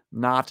Arabia,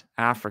 not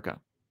Africa.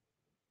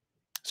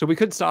 So we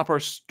could stop our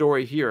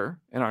story here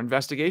and our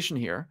investigation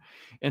here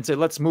and say,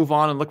 let's move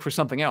on and look for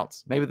something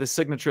else. Maybe the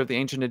signature of the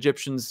ancient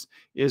Egyptians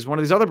is one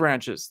of these other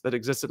branches that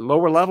exist at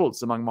lower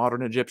levels among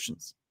modern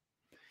Egyptians.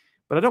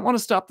 But I don't want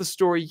to stop the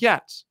story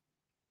yet,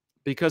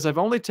 because I've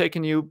only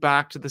taken you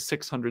back to the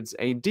 600s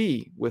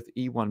AD with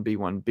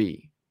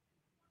E1b1b.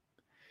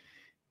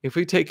 If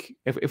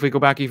we go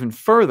back even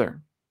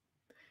further,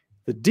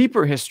 the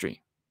deeper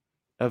history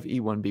of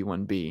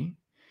E1b1b,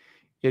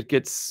 it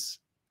gets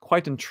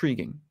quite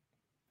intriguing.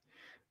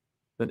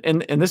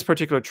 In this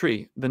particular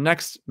tree, the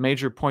next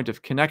major point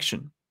of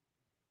connection,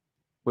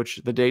 which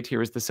the date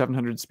here is the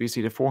 700s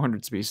BC to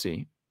 400s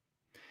BC,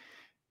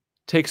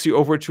 takes you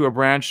over to a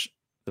branch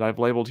that I've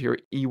labeled here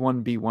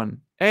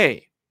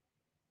E1b1a.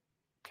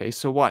 Okay,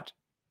 so what?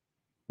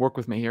 Work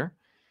with me here.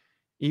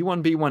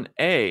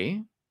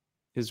 E1b1a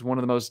is one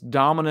of the most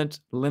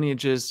dominant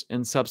lineages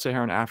in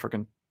sub-Saharan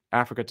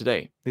Africa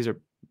today. These are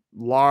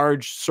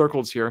large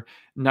circles here.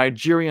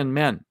 Nigerian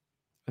men,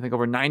 I think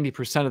over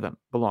 90% of them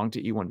belong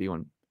to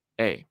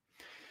E1b1a.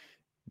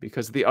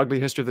 Because of the ugly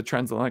history of the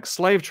transatlantic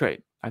slave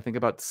trade, I think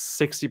about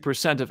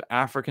 60% of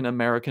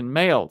African-American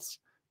males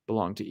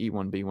belong to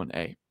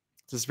E1b1a.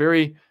 It's this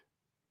very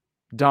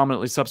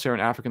dominantly sub-Saharan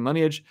African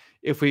lineage.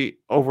 If we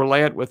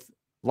overlay it with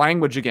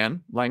language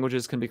again,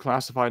 languages can be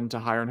classified into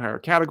higher and higher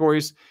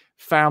categories.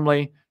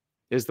 Family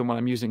is the one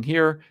I'm using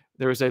here.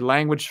 There is a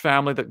language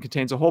family that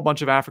contains a whole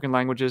bunch of African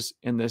languages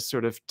in this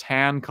sort of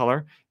tan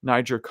color,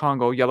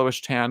 Niger-Congo,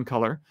 yellowish tan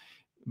color.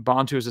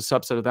 Bantu is a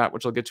subset of that,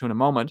 which I'll get to in a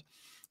moment.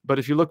 But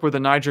if you look where the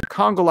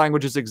Niger-Congo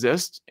languages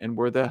exist and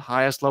where the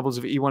highest levels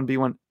of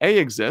E1b1a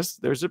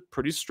exist, there's a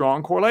pretty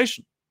strong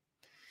correlation.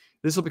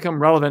 This will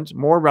become relevant,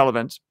 more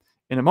relevant,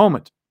 in a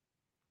moment.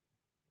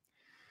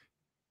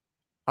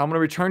 I'm going to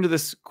return to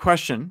this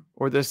question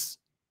or this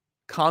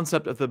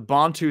concept of the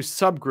Bantu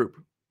subgroup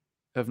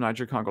of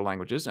Niger-Congo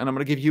languages, and I'm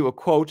going to give you a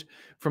quote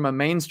from a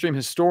mainstream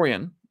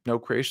historian, no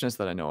creationist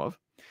that I know of,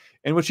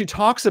 in which he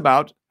talks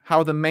about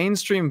how the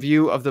mainstream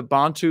view of the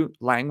Bantu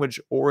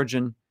language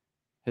origin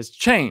has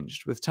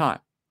changed with time.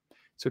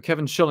 So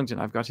Kevin Shillington,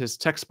 I've got his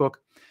textbook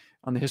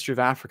on the history of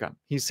Africa.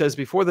 He says,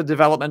 before the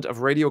development of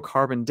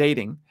radiocarbon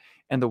dating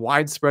and the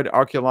widespread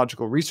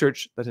archaeological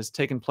research that has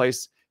taken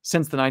place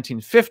since the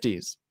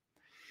 1950s,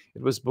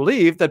 it was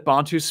believed that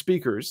Bantu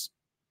speakers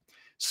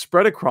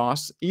spread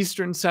across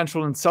Eastern,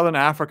 Central, and Southern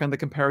Africa in the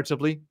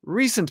comparatively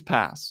recent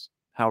past.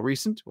 How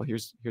recent? Well,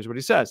 here's what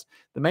he says.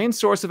 The main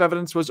source of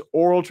evidence was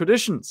oral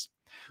traditions,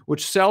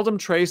 which seldom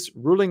trace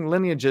ruling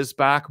lineages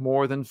back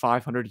more than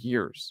 500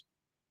 years.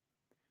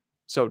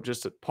 So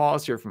just to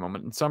pause here for a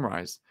moment and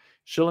summarize,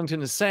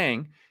 Shillington is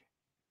saying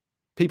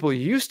people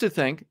used to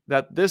think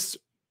that this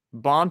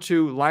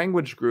Bantu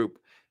language group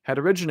had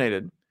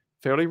originated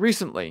fairly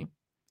recently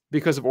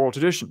because of oral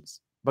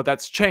traditions. But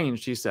that's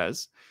changed, he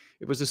says.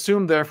 It was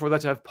assumed, therefore,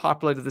 that to have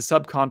populated the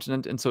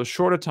subcontinent in so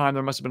short a time,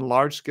 there must have been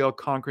large-scale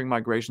conquering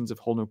migrations of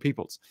whole new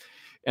peoples.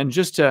 And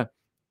just to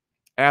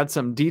add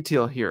some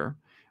detail here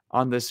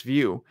on this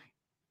view,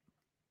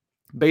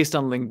 based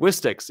on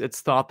linguistics,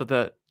 it's thought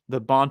that the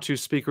Bantu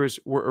speakers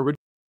were originally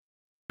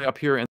up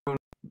here in the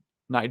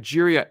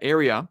Nigeria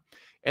area,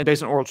 and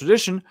based on oral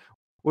tradition,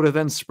 would have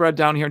then spread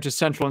down here into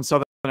Central and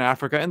Southern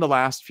Africa in the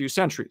last few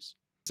centuries.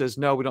 He says,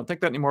 no, we don't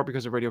think that anymore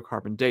because of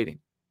radiocarbon dating.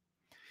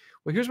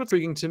 Well, here's what's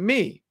intriguing to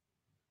me.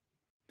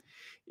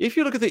 If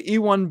you look at the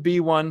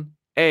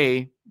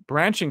E1B1A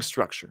branching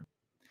structure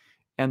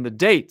and the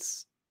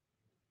dates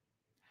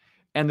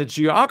and the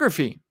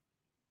geography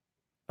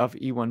of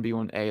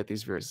E1B1A at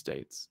these various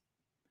dates,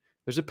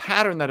 there's a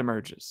pattern that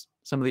emerges.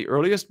 Some of the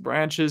earliest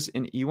branches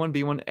in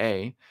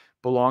E1B1A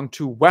belong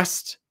to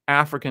West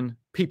African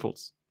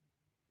peoples.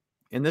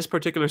 In this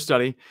particular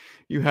study,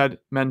 you had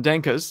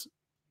Mandenkas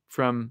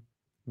from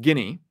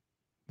Guinea,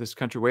 this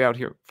country way out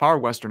here, far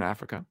Western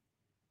Africa.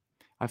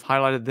 I've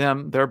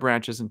highlighted their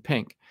branches in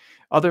pink.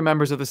 Other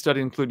members of the study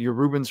include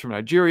Yorubans from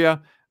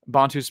Nigeria,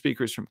 Bantu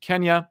speakers from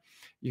Kenya.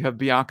 You have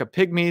Bianca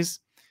Pygmies.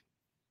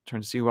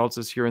 Trying to see who else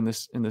is here in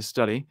this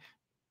study.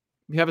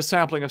 We have a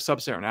sampling of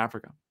sub-Saharan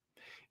Africa.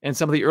 And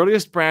some of the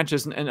earliest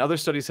branches, and other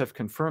studies have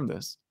confirmed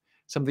this,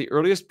 some of the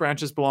earliest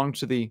branches belong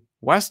to the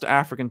West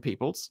African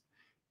peoples,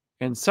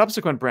 and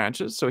subsequent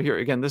branches, so here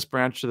again, this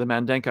branch to the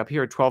Mandenka up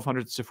here,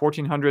 1200s to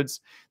 1400s,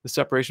 the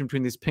separation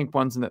between these pink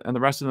ones and the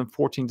rest of them,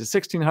 14 to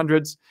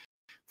 1600s.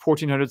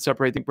 1400s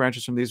separate the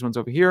branches from these ones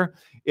over here.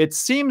 It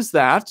seems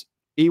that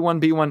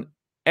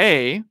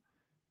E1B1A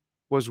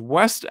was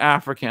West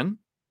African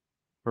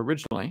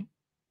originally,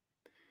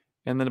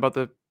 and then about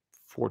the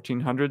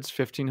 1400s,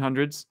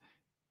 1500s,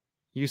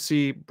 you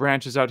see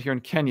branches out here in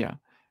Kenya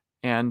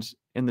and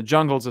in the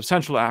jungles of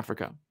Central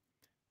Africa.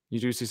 You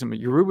do see some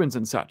Yorubans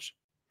and such.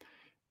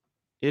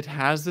 It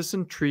has this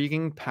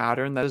intriguing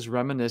pattern that is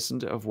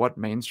reminiscent of what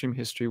mainstream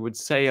history would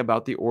say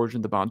about the origin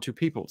of the Bantu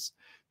peoples.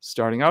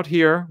 Starting out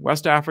here,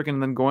 West African,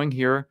 and then going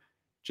here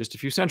just a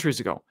few centuries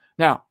ago.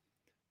 Now,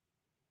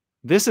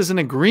 this is an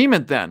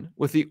agreement then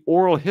with the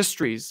oral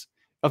histories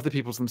of the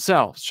peoples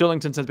themselves.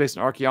 Shillington says based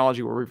on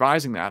archaeology, we're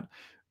revising that.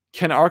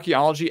 Can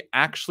archaeology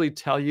actually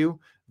tell you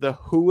the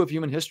who of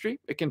human history?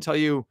 It can tell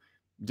you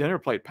dinner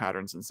plate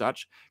patterns and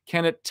such.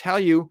 Can it tell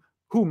you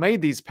who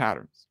made these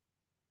patterns?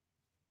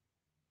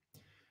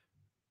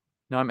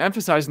 Now, I'm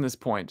emphasizing this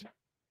point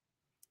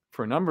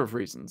for a number of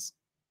reasons.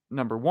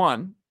 Number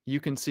one, you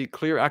can see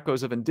clear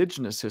echoes of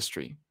indigenous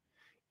history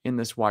in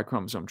this Y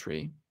chromosome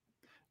tree.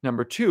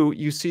 Number two,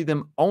 you see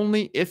them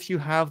only if you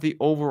have the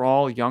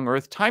overall young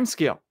Earth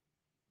timescale.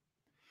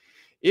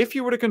 If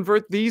you were to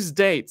convert these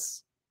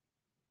dates,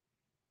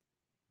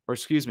 or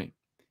excuse me,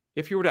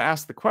 if you were to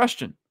ask the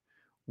question,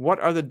 what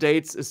are the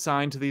dates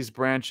assigned to these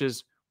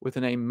branches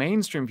within a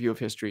mainstream view of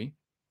history,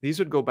 these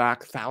would go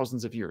back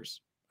thousands of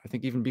years. I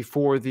think even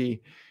before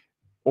the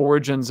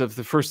origins of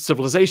the first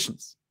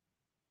civilizations.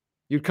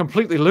 You'd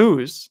completely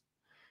lose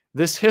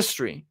this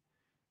history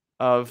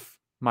of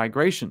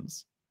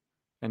migrations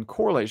and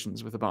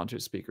correlations with the Bantu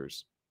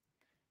speakers.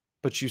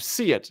 But you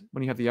see it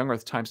when you have the young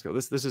Earth timescale.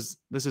 This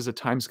is a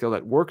timescale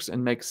that works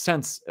and makes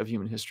sense of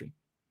human history.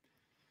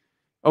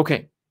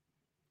 Okay.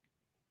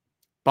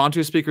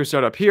 Bantu speakers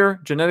start up here.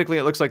 Genetically,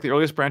 it looks like the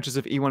earliest branches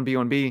of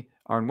E1B1B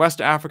are in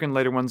West African.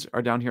 Later ones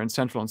are down here in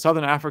Central and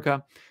Southern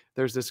Africa.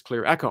 There's this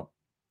clear echo.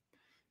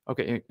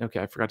 Okay,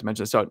 I forgot to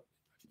mention this. So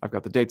I've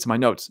got the dates in my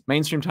notes.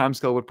 Mainstream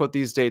timescale would put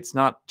these dates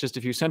not just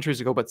a few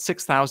centuries ago, but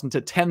 6,000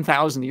 to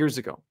 10,000 years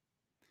ago.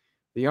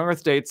 The young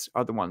Earth dates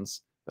are the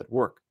ones that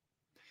work.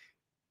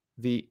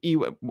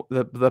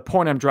 The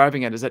point I'm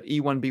driving at is that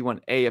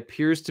E1B1A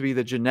appears to be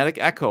the genetic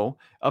echo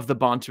of the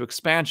Bantu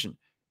expansion.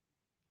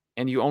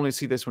 And you only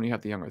see this when you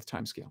have the young Earth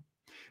timescale.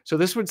 So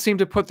this would seem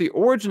to put the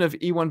origin of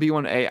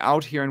E1B1A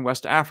out here in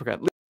West Africa, at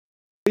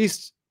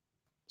least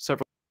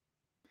several.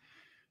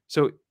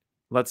 So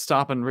let's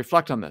stop and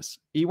reflect on this.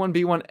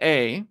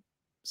 E1B1A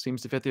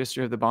seems to fit the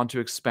history of the Bantu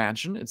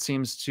expansion. It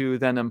seems to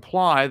then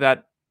imply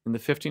that in the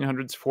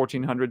 1500s,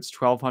 1400s,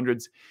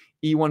 1200s,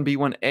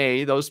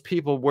 E1B1A, those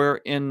people were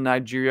in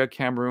Nigeria,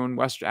 Cameroon,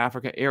 West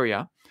Africa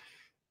area.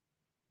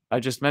 I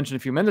just mentioned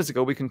a few minutes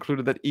ago, we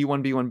concluded that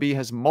E1B1B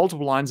has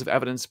multiple lines of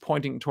evidence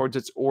pointing towards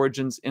its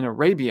origins in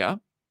Arabia.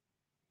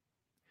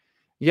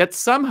 Yet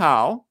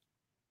somehow,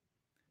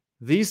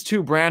 these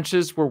two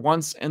branches were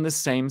once in the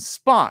same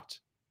spot.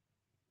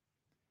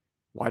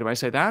 Why do I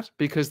say that?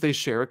 Because they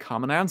share a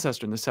common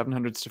ancestor in the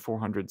 700s to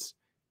 400s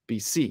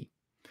BC.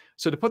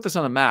 So to put this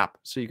on a map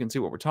so you can see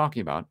what we're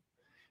talking about,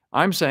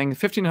 I'm saying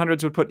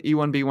 1500s would put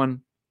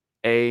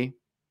E1B1A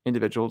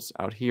individuals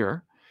out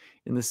here.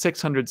 In the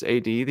 600s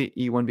AD, the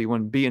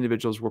E1B1B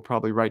individuals were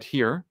probably right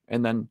here.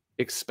 And then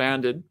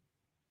expanded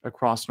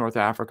across North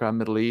Africa,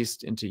 Middle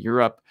East, into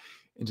Europe,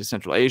 into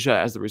Central Asia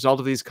as the result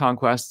of these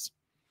conquests.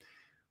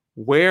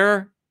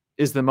 Where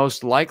is the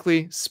most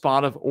likely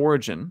spot of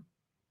origin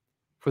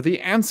for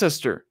the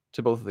ancestor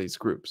to both of these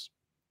groups?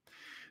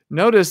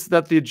 Notice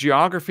that the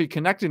geography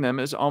connecting them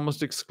is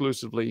almost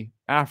exclusively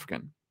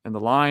African, and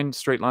the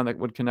straight line that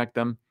would connect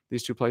them,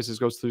 these two places,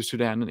 goes through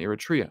Sudan and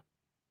Eritrea.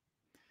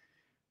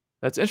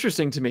 That's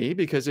interesting to me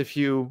because if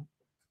you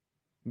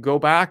go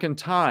back in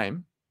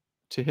time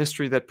to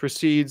history that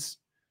precedes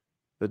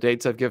the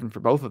dates I've given for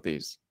both of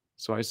these,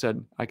 so I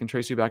said I can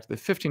trace you back to the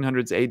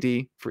 1500s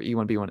AD for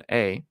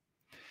E1B1A.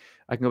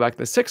 I can go back to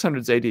the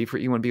 600s AD for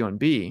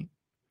E1B1B.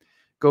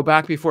 Go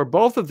back before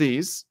both of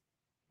these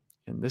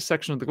in this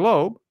section of the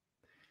globe,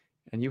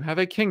 and you have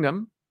a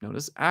kingdom known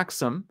as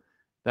Axum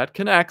that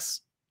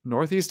connects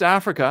Northeast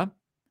Africa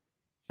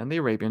and the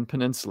Arabian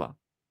Peninsula.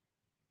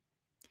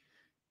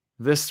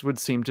 This would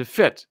seem to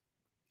fit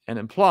and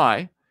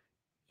imply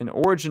an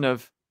origin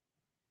of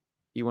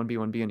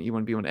E1B1B and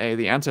E1B1A,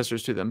 the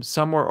ancestors to them,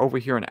 somewhere over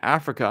here in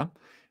Africa,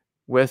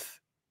 with,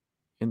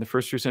 in the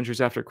first few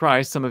centuries after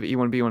Christ, some of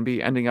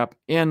E1B1B ending up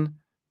in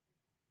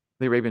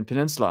the Arabian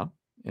Peninsula.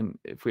 And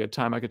if we had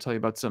time, I could tell you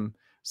about some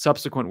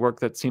subsequent work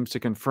that seems to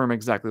confirm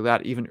exactly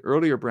that, even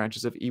earlier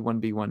branches of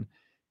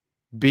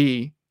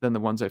E1B1B than the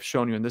ones I've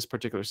shown you in this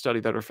particular study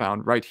that are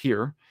found right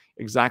here,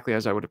 exactly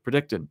as I would have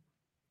predicted.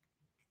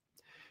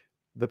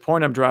 The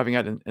point I'm driving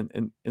at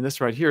in this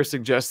right here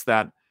suggests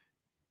that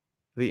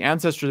the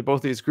ancestors of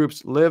both these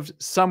groups lived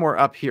somewhere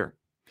up here.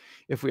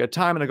 If we had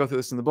time, and I go through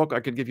this in the book, I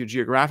could give you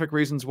geographic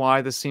reasons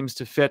why this seems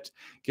to fit,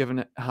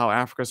 given how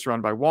Africa is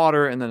surrounded by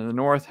water, and then in the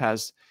north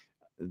has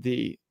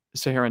the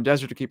Saharan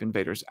desert to keep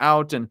invaders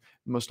out, and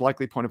the most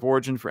likely point of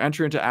origin for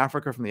entry into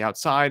Africa from the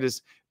outside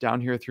is down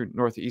here through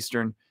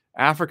northeastern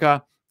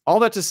Africa. All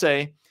that to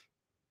say,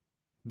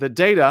 the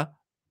data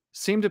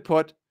seem to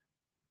put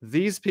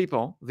these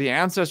people, the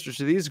ancestors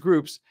to these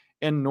groups,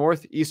 in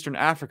northeastern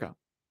Africa.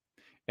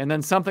 And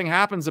then something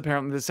happens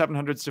apparently in the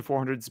 700s to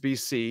 400s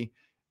BC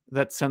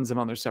that sends them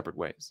on their separate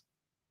ways.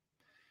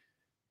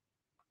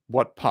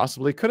 What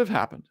possibly could have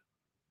happened?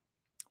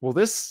 Well,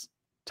 this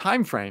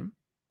time frame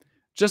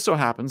just so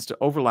happens to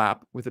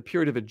overlap with a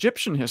period of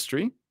Egyptian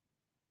history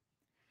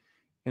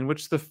in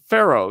which the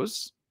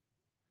pharaohs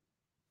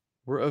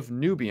were of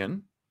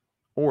Nubian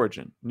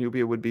origin.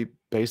 Nubia would be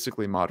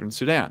basically modern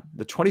Sudan.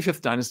 The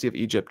 25th dynasty of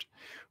Egypt,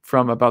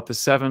 from about the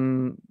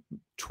 720s,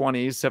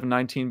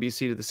 719 BC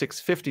to the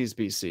 650s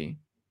BC,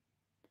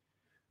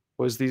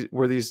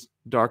 were these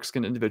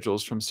dark-skinned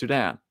individuals from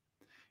Sudan.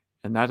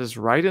 And that is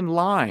right in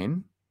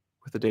line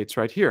with the dates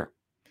right here.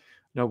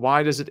 Now,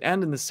 why does it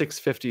end in the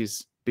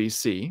 650s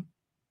BC?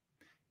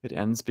 It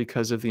ends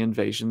because of the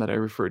invasion that I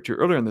referred to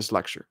earlier in this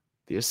lecture,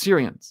 the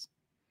Assyrians.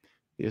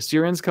 The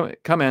Assyrians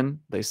come in,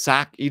 they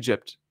sack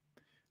Egypt,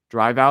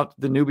 drive out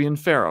the Nubian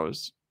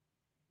pharaohs.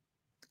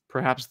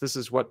 Perhaps this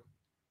is what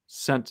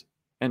sent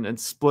and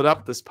split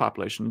up this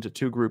population into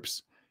two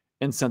groups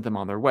and sent them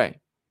on their way,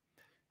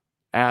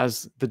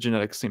 as the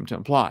genetics seem to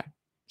imply.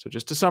 So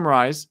just to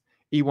summarize,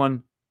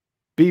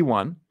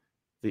 E1B1,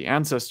 the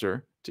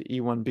ancestor to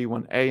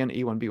E1B1A and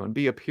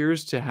E1B1B,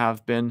 appears to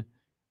have been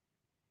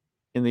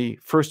in the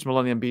first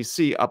millennium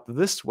BC up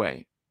this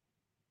way,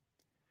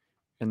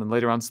 and then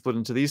later on split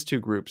into these two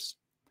groups.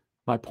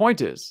 My point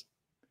is,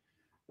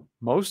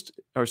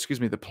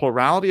 the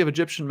plurality of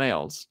Egyptian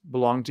males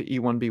belong to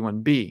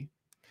E1B1B.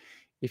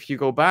 If you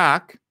go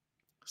back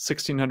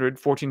 1,600,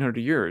 1,400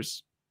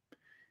 years,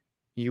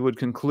 you would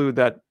conclude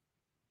that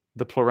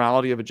the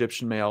plurality of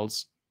Egyptian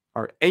males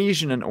are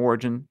Asian in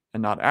origin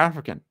and not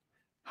African.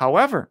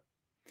 However,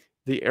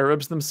 the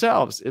Arabs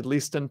themselves, at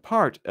least in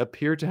part,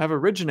 appear to have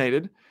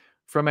originated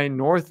from a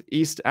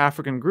Northeast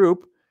African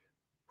group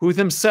who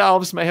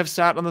themselves may have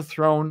sat on the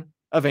throne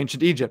of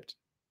ancient Egypt.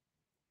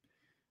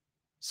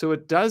 So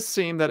it does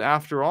seem that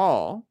after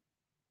all,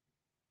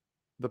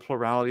 the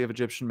plurality of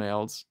Egyptian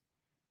males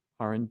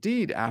are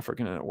indeed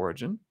African in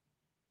origin.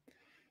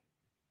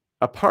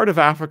 A part of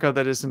Africa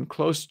that is in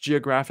close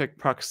geographic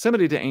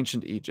proximity to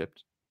ancient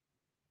Egypt,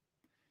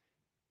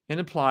 and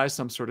implies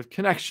some sort of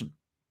connection.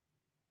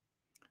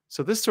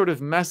 So this sort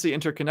of messy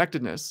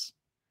interconnectedness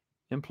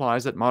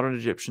implies that modern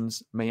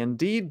Egyptians may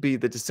indeed be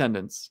the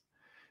descendants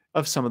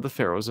of some of the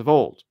pharaohs of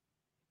old.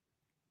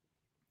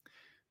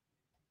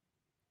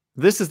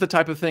 This is the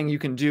type of thing you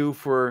can do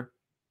for,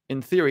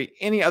 in theory,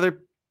 any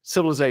other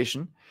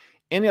civilization,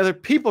 any other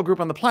people group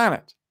on the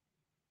planet.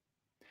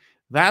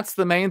 That's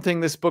the main thing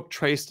this book,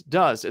 Traced,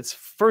 does. It's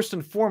first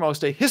and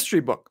foremost a history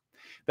book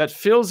that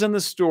fills in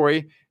the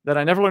story that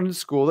I never learned in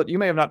school, that you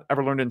may have not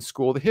ever learned in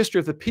school, the history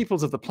of the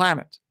peoples of the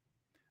planet.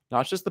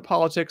 Not just the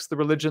politics, the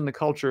religion, the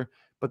culture,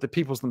 but the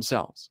peoples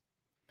themselves.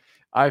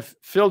 I've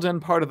filled in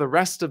part of the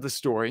rest of the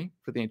story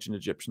for the ancient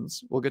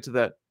Egyptians. We'll get to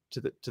that,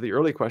 to the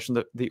early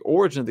question, the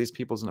origin of these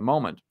peoples in a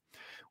moment.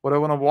 What I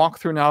want to walk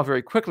through now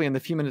very quickly in the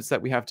few minutes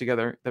that we have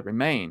together that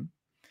remain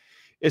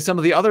is some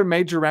of the other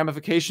major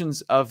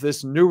ramifications of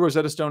this new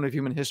Rosetta Stone of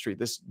human history,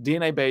 this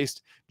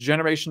DNA-based,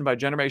 generation by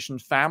generation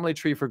family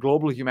tree for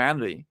global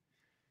humanity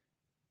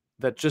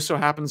that just so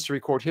happens to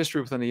record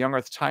history within a young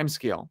Earth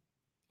timescale.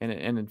 And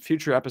in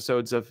future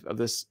episodes of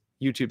this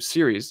YouTube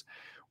series,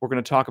 we're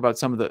going to talk about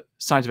some of the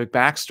scientific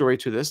backstory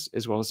to this,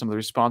 as well as some of the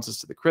responses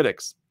to the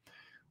critics.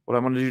 What I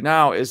want to do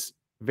now is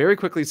very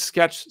quickly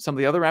sketch some of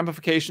the other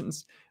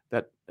ramifications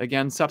that,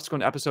 again,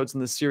 subsequent episodes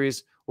in this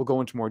series will go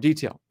into more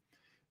detail.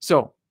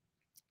 So,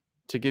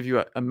 to give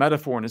you a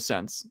metaphor in a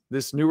sense,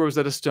 this new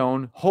Rosetta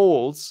Stone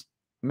holds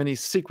many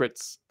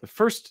secrets. The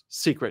first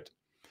secret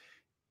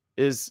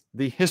is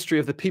the history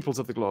of the peoples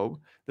of the globe.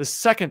 The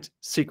second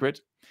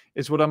secret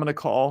is what I'm going to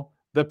call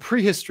the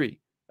prehistory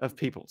of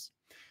peoples.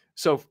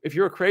 So if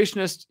you're a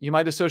creationist, you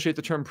might associate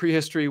the term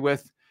prehistory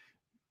with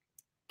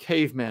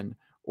cavemen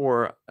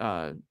or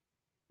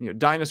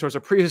dinosaurs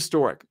are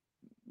prehistoric.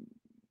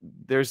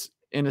 There's,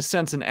 in a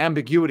sense, an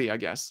ambiguity, I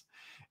guess,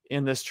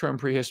 in this term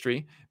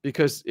prehistory,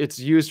 because it's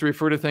used to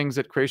refer to things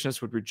that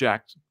creationists would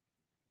reject.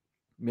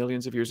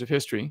 Millions of years of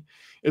history.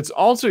 It's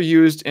also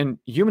used in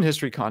human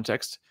history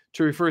context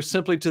to refer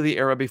simply to the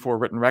era before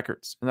written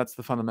records, and that's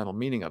the fundamental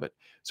meaning of it.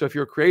 So if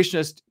you're a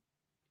creationist,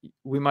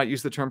 we might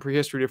use the term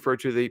prehistory to refer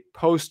to the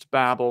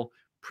post-Babel,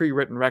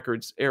 pre-written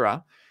records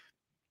era.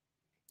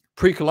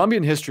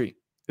 Pre-Columbian history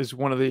is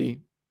one of the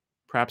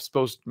perhaps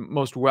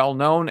most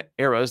well-known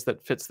eras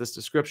that fits this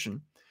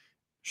description.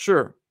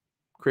 Sure,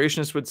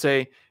 creationists would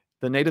say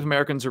the Native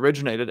Americans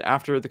originated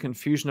after the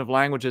confusion of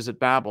languages at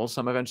Babel.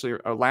 Some eventually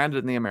are landed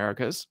in the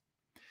Americas.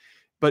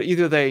 But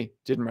either they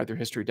didn't write their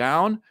history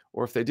down,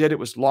 or if they did, it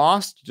was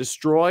lost,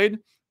 destroyed.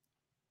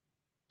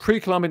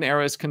 Pre-Columbian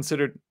era is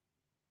considered,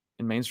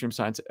 in mainstream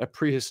science, a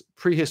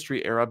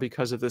prehistory era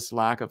because of this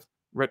lack of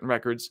written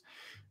records,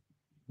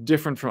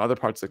 different from other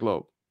parts of the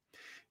globe.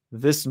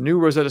 This new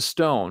Rosetta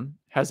Stone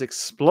has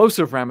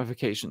explosive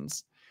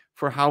ramifications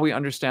for how we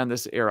understand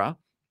this era.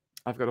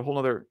 I've got a whole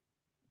other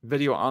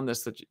video on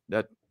this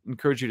that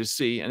encourage you to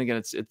see. And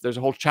again, there's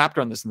a whole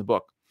chapter on this in the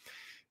book.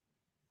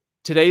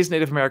 Today's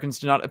Native Americans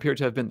do not appear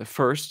to have been the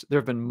first. There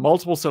have been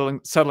multiple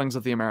settlings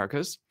of the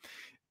Americas.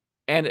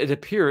 And it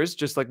appears,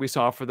 just like we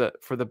saw for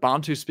the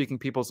Bantu-speaking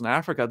peoples in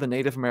Africa, the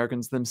Native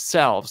Americans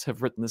themselves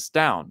have written this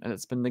down. And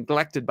it's been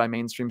neglected by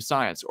mainstream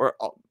science, or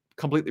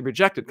completely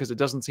rejected because it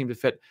doesn't seem to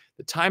fit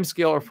the time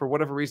scale, or for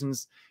whatever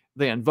reasons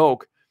they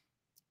invoke.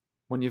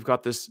 When you've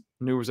got this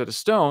new Rosetta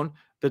Stone,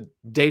 the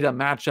data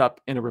match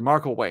up in a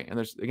remarkable way. And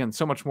there's, again,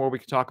 so much more we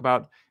could talk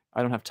about.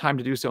 I don't have time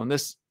to do so in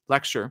this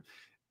lecture.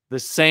 The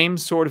same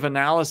sort of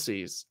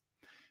analyses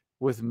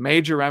with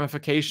major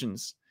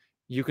ramifications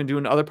you can do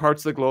in other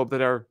parts of the globe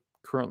that are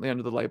currently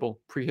under the label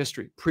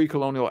prehistory,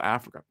 pre-colonial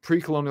Africa,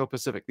 pre-colonial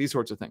Pacific, these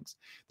sorts of things.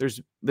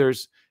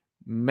 There's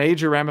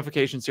major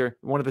ramifications here.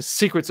 One of the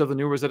secrets of the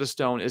new Rosetta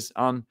Stone is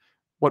on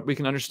what we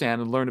can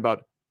understand and learn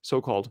about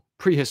so-called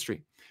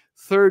prehistory.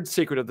 Third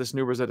secret of this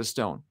new Rosetta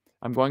Stone.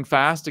 I'm going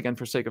fast, again,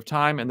 for sake of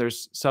time, and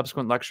there's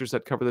subsequent lectures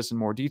that cover this in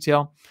more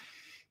detail.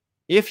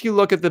 If you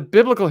look at the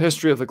biblical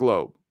history of the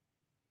globe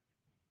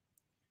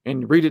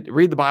and read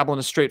the Bible in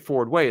a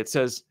straightforward way, it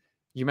says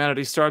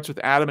humanity starts with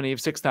Adam and Eve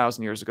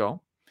 6,000 years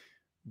ago.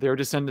 Their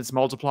descendants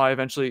multiply.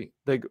 Eventually,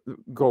 they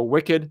go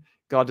wicked.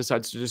 God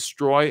decides to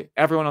destroy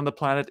everyone on the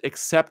planet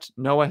except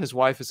Noah, his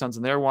wife, his sons,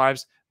 and their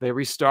wives. They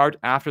restart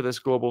after this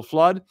global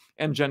flood,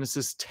 and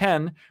Genesis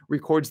 10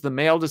 records the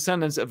male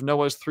descendants of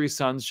Noah's three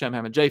sons, Shem,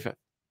 Ham, and Japheth.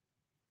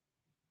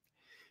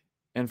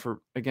 And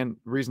for, again,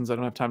 reasons I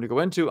don't have time to go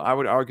into, I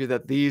would argue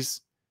that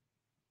these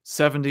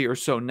 70 or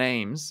so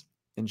names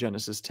in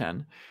Genesis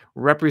 10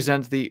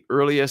 represent the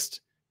earliest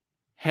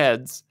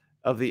heads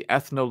of the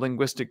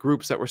ethno-linguistic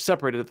groups that were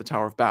separated at the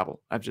Tower of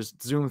Babel. I've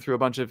just zoomed through a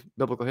bunch of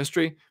biblical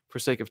history for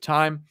sake of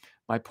time.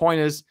 My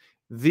point is,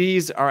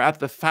 these are at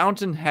the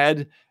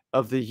fountainhead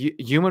of the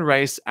human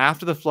race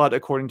after the flood,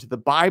 according to the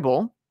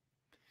Bible.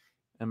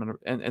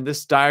 And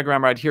this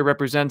diagram right here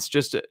represents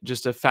just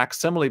a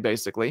facsimile,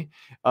 basically,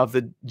 of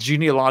the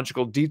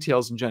genealogical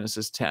details in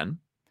Genesis 10.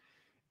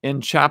 In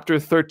chapter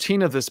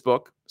 13 of this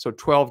book, so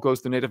 12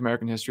 goes to Native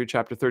American history,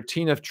 chapter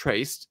 13 of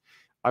Traced,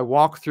 I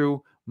walk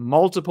through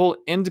multiple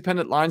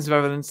independent lines of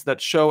evidence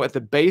that show at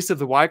the base of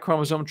the Y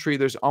chromosome tree,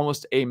 there's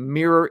almost a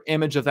mirror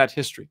image of that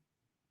history.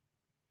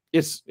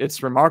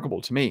 It's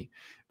remarkable to me.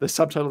 The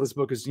subtitle of this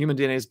book is Human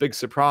DNA's Big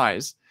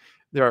Surprise.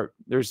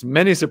 There's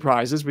many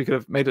surprises. We could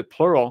have made it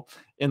plural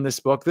in this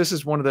book. This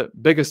is one of the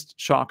biggest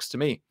shocks to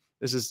me.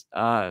 This is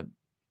I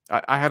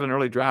had an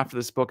early draft of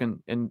this book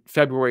in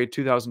February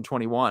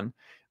 2021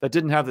 that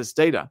didn't have this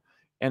data,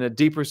 and a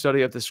deeper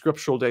study of the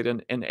scriptural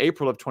data in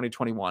April of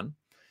 2021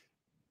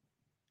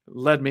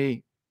 led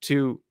me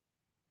to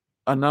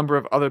a number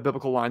of other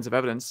biblical lines of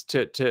evidence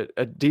to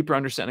a deeper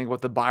understanding of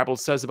what the Bible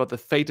says about the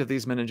fate of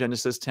these men in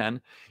Genesis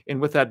 10. And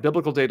with that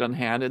biblical data on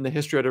hand and the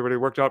history I'd already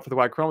worked out for the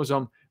Y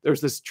chromosome,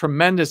 there's this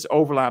tremendous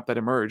overlap that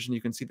emerged. And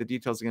you can see the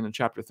details again in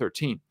chapter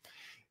 13.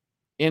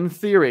 In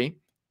theory,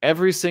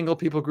 every single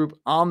people group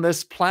on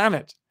this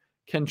planet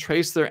can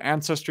trace their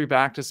ancestry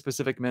back to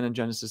specific men in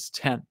Genesis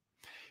 10.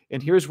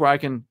 And here's where I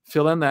can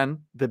fill in then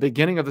the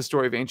beginning of the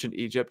story of ancient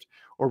Egypt,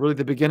 or really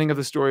the beginning of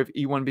the story of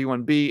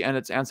E1B1B and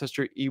its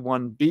ancestor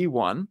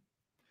E1B1.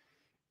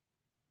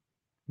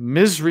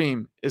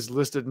 Mizraim is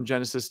listed in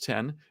Genesis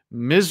 10.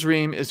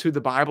 Mizraim is who the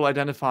Bible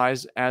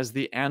identifies as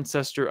the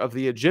ancestor of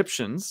the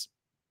Egyptians.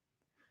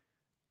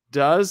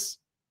 Does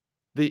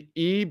the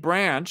E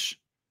branch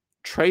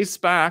trace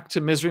back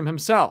to Mizraim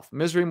himself?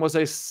 Mizraim was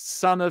a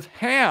son of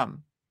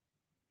Ham.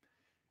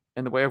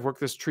 And the way I've worked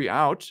this tree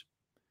out,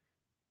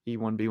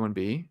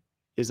 E1B1B,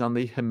 is on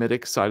the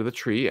Hamitic side of the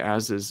tree,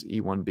 as is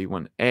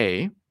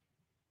E1B1A.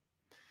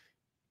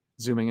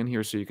 Zooming in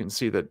here so you can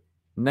see the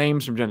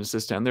names from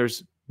Genesis 10.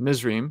 There's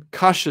Mizraim.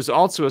 Cush is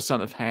also a son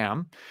of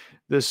Ham.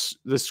 The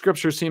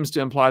scripture seems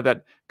to imply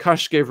that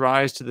Cush gave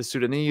rise to the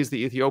Sudanese,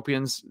 the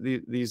Ethiopians,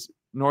 these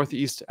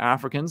Northeast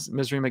Africans.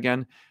 Mizraim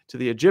again to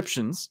the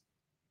Egyptians.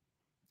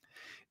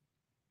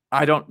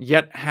 I don't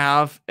yet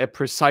have a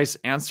precise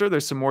answer.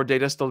 There's some more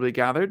data still to be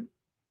gathered.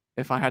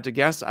 If I had to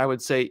guess, I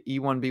would say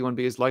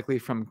E1B1B is likely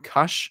from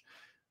Cush,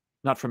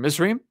 not from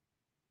Mizraim.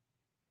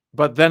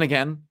 But then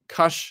again,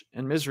 Cush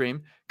and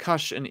Mizraim,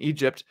 Cush and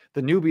Egypt,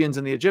 the Nubians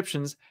and the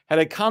Egyptians had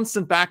a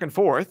constant back and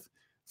forth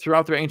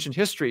throughout their ancient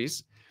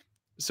histories.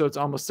 So it's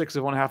almost 6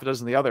 of one, half a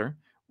dozen of the other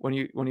when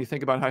you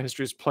think about how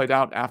history is played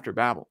out after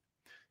Babel.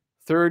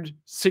 Third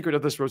secret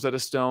of this Rosetta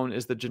Stone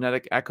is the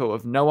genetic echo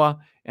of Noah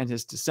and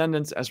his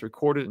descendants as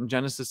recorded in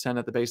Genesis 10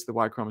 at the base of the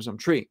Y chromosome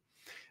tree.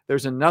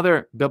 There's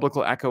another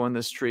biblical echo in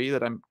this tree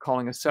that I'm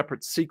calling a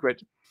separate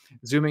secret.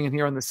 Zooming in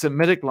here on the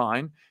Semitic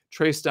line,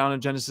 traced down in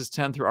Genesis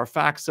 10 through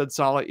Arphaxad,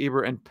 Salah,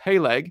 Eber, and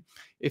Peleg.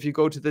 If you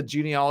go to the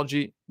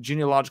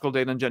genealogical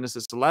data in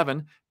Genesis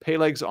 11,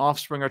 Peleg's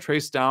offspring are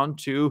traced down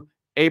to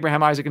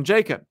Abraham, Isaac, and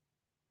Jacob.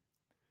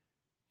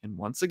 And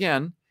once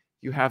again,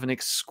 you have an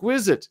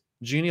exquisite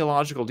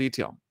genealogical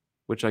detail,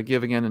 which I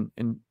give again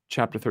in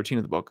chapter 13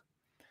 of the book.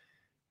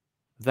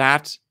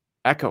 That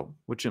echo,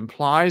 which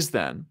implies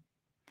then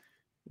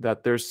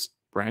that there's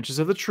branches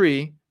of the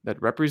tree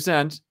that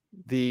represent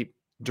the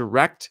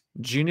direct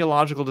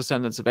genealogical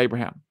descendants of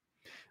Abraham.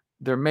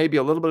 There may be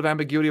a little bit of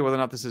ambiguity whether or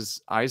not this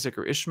is Isaac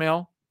or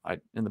Ishmael.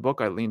 In the book,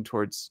 I lean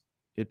towards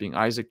it being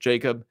Isaac,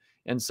 Jacob,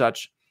 and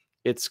such.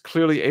 It's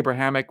clearly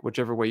Abrahamic,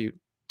 whichever way you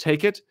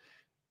take it.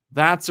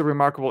 That's a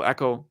remarkable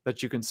echo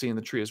that you can see in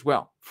the tree as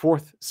well.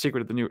 Fourth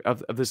secret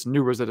of this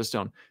new Rosetta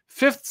Stone.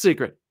 Fifth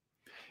secret,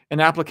 an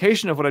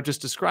application of what I've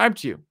just described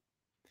to you.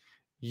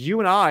 You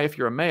and I, if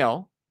you're a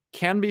male,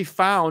 can be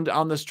found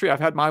on this tree. I've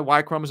had my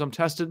Y chromosome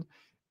tested.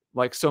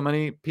 Like so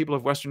many people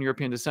of Western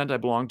European descent, I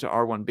belong to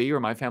R1b,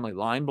 or my family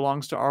line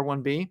belongs to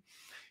R1b.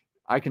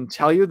 I can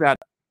tell you that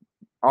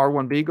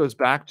R1b goes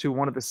back to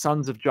one of the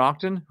sons of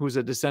Joktan, who's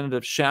a descendant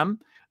of Shem.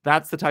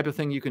 That's the type of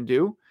thing you can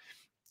do.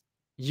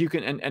 You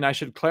can, and I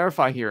should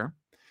clarify here,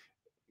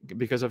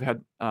 because I've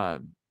had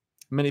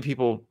many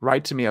people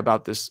write to me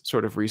about this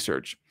sort of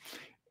research.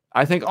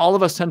 I think all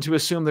of us tend to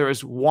assume there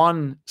is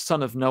one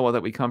son of Noah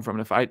that we come from.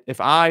 And if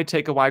I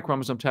take a Y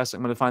chromosome test,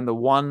 I'm going to find the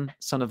one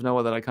son of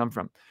Noah that I come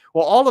from.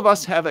 Well, all of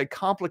us have a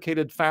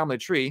complicated family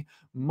tree,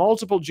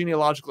 multiple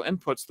genealogical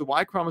inputs. The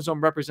Y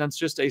chromosome represents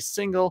just a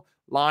single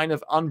line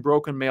of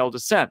unbroken male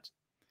descent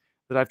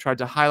that I've tried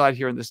to highlight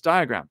here in this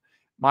diagram.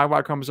 My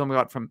Y chromosome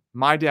got from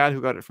my dad,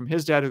 who got it from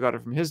his dad, who got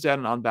it from his dad,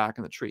 and on back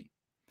in the tree.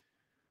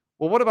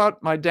 Well, what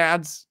about my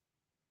dad's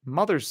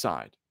mother's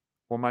side,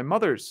 or my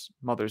mother's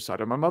mother's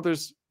side, or my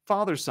mother's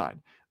father's side?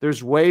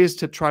 There's ways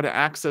to try to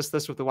access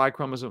this with the Y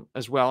chromosome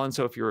as well. And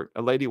so if you're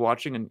a lady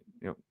watching and,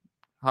 you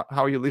know,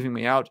 how are you leaving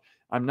me out?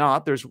 I'm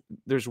not.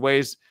 There's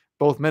ways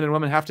both men and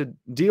women have to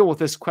deal with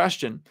this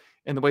question.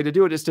 And the way to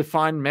do it is to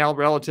find male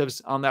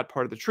relatives on that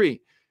part of the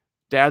tree.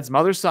 Dad's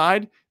mother's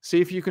side,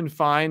 see if you can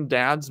find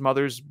dad's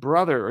mother's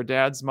brother or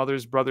dad's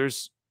mother's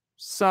brother's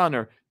son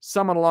or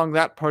someone along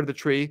that part of the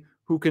tree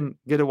who can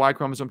get a Y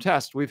chromosome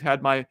test. We've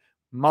had my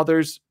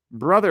mother's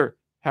brother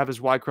have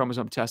his Y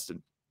chromosome tested.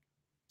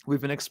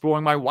 We've been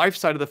exploring my wife's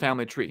side of the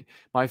family tree.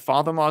 My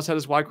father-in-law's had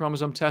his Y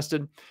chromosome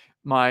tested.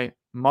 My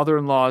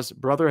mother-in-law's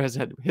brother has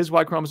had his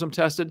Y chromosome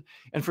tested.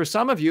 And for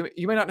some of you,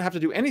 you may not have to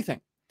do anything.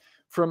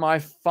 For my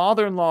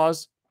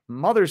father-in-law's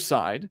mother's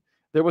side,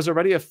 there was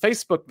already a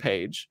Facebook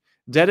page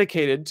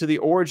dedicated to the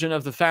origin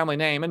of the family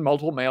name, and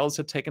multiple males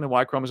had taken a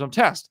Y chromosome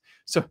test.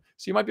 So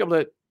you might be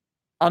able to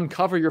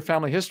uncover your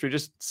family history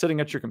just sitting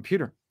at your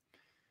computer.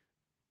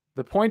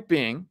 The point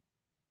being,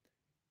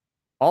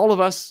 all of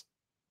us,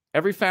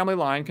 every family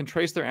line can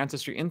trace their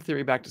ancestry in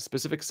theory back to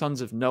specific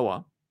sons of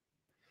Noah.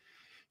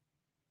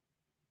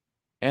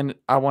 And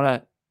I want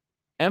to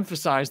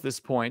emphasize this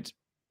point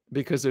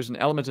because there's an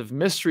element of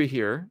mystery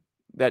here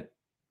that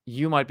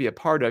you might be a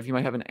part of. You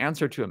might have an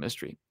answer to a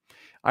mystery.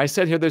 I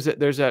said here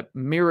there's a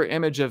mirror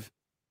image of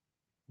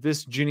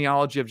this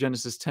genealogy of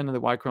Genesis 10 in the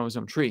Y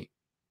chromosome tree.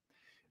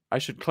 I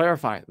should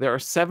clarify, there are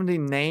 70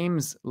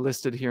 names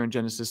listed here in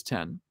Genesis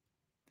 10.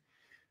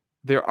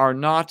 There are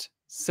not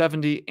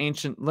 70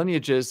 ancient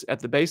lineages at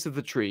the base of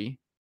the tree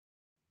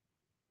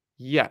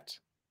yet.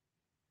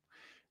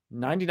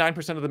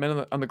 99% of the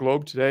men on the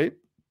globe today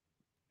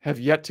have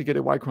yet to get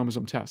a Y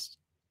chromosome test.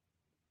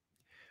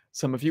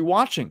 Some of you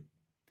watching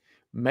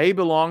may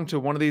belong to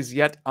one of these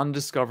yet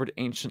undiscovered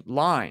ancient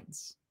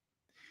lines.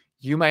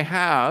 You may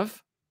have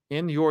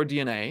in your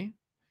DNA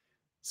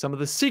some of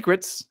the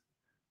secrets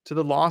to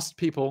the lost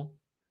people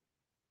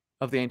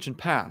of the ancient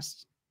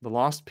past, the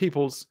lost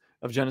peoples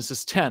of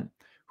Genesis 10,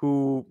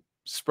 who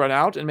spread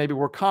out and maybe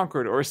were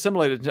conquered or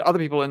assimilated into other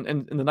people in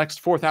the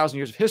next 4,000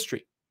 years of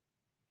history.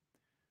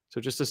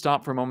 So just to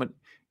stop for a moment,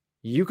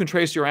 you can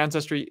trace your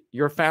ancestry,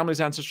 your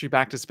family's ancestry,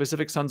 back to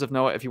specific sons of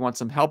Noah. If you want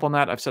some help on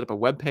that, I've set up a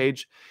web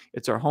page.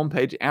 It's our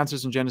homepage,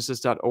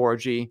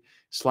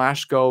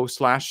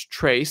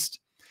 answersingenesis.org/go/traced.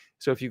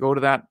 So if you go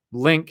to that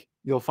link,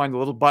 you'll find a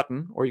little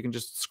button, or you can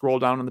just scroll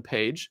down on the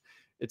page.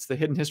 It's the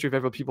Hidden History of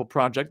Every People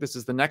project. This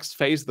is the next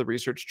phase of the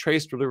research.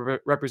 Traced really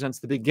represents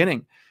the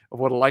beginning of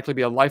what will likely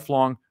be a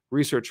lifelong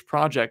research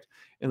project.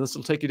 And this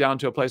will take you down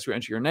to a place where you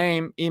enter your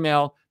name,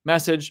 email,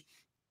 message.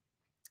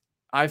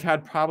 I've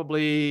had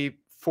probably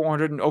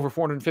over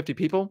 450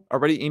 people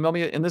already email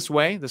me in this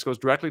way. This goes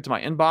directly to my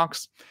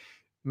inbox.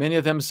 Many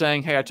of them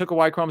saying, hey, I took a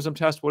Y chromosome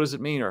test. What does it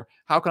mean? Or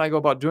how can I go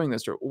about doing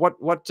this? Or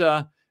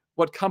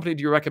what company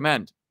do you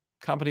recommend?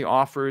 Company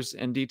offers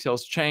and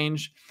details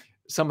change.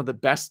 Some of the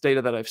best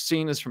data that I've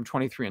seen is from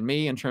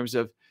 23andMe in terms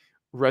of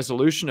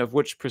resolution of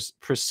which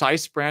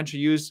precise branch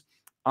you use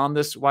on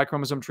this Y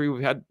chromosome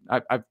tree.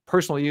 I've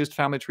personally used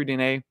family tree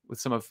DNA with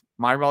some of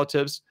my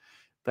relatives.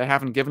 They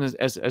haven't given us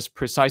as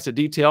precise a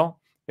detail.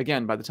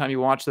 Again, by the time you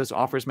watch this,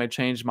 offers may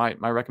change. My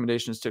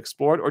recommendation is to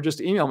explore it, or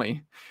just email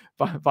me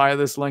via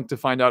this link to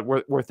find out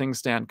where things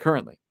stand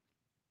currently.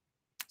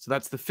 So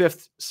that's the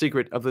fifth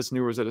secret of this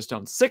new Rosetta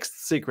Stone. Sixth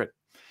secret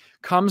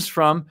comes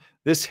from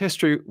this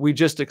history we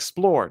just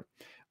explored.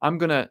 I'm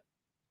going to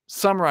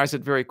summarize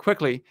it very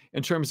quickly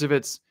in terms of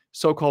its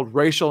so-called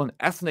racial and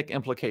ethnic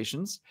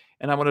implications.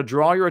 And I want to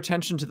draw your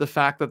attention to the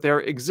fact that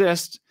there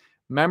exist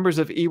members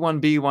of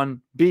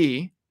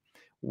E1B1B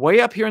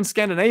way up here in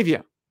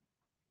Scandinavia.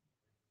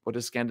 What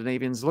do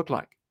Scandinavians look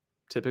like?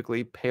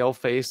 Typically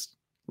pale-faced,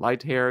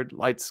 light-haired,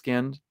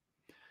 light-skinned.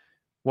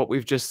 What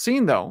we've just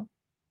seen, though,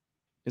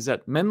 is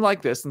that men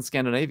like this in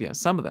Scandinavia,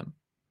 some of them,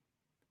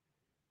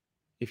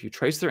 if you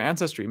trace their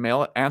ancestry,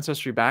 male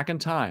ancestry back in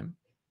time,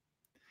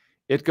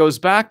 it goes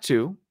back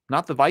to,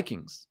 not the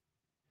Vikings,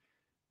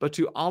 but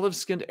to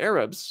olive-skinned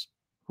Arabs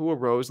who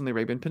arose in the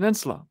Arabian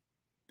Peninsula.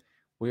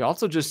 We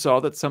also just saw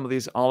that some of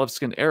these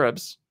olive-skinned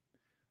Arabs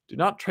do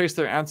not trace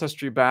their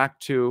ancestry back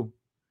to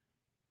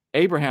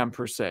Abraham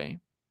per se,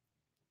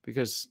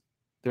 because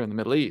they're in the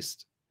Middle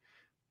East.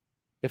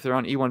 If they're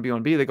on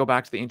E1B1B, they go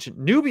back to the ancient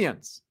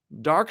Nubians,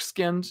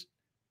 dark-skinned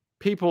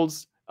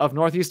peoples of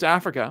Northeast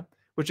Africa,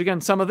 which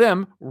again, some of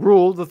them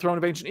ruled the throne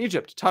of ancient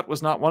Egypt. Tut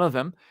was not one of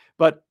them,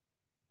 but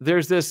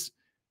there's this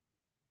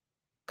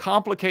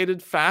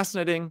complicated,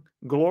 fascinating,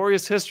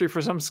 glorious history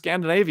for some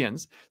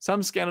Scandinavians.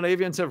 Some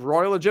Scandinavians have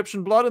royal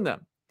Egyptian blood in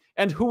them.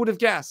 And who would have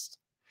guessed?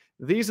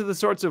 These are the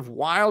sorts of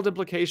wild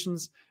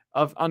implications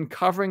of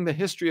uncovering the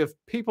history of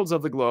peoples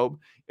of the globe.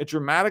 It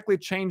dramatically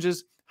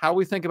changes how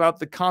we think about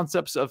the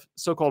concepts of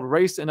so-called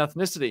race and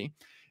ethnicity.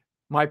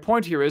 My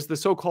point here is the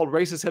so-called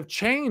races have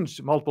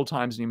changed multiple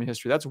times in human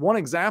history. That's one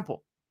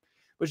example.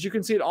 But you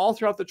can see it all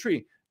throughout the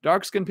tree.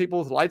 Dark-skinned people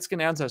with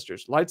light-skinned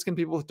ancestors, light-skinned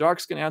people with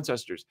dark-skinned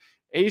ancestors,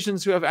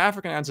 Asians who have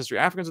African ancestry,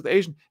 Africans with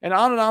Asian, and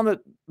on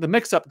the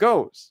mix-up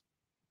goes.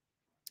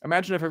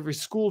 Imagine if every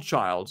school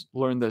child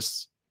learned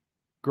this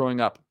growing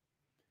up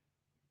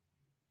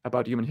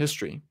about human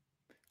history.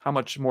 How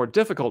much more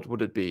difficult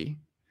would it be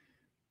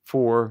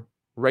for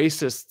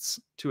racists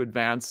to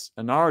advance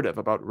a narrative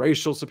about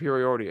racial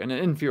superiority and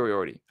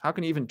inferiority? How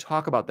can you even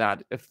talk about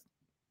that if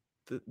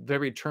the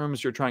very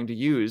terms you're trying to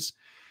use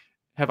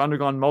have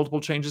undergone multiple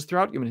changes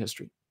throughout human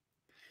history?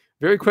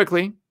 Very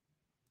quickly,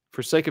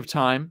 for sake of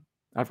time,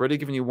 I've already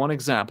given you one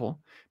example,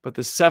 but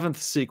the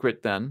seventh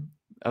secret then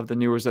of the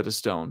new Rosetta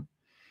Stone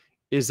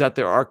is that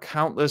there are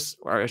countless,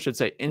 or I should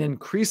say, an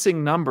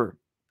increasing number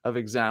of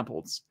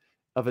examples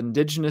of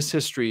indigenous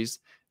histories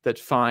that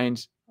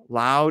find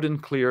loud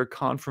and clear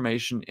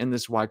confirmation in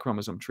this Y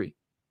chromosome tree.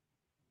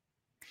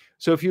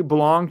 So if you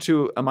belong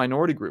to a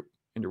minority group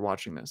and you're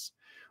watching this,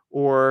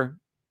 or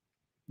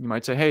you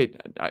might say, hey,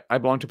 I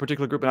belong to a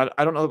particular group and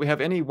I don't know that we have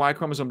any Y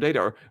chromosome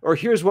data, or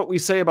here's what we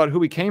say about who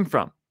we came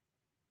from.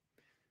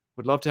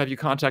 Would love to have you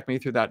contact me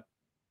through that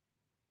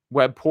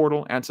web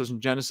portal,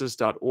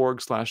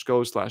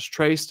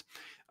 ancestrygenesis.org/go/traced.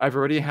 I've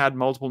already had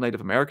multiple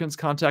Native Americans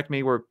contact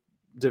me. We're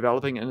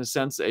developing, in a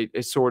sense, a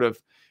sort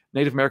of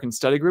Native American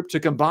study group to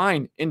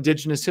combine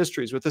indigenous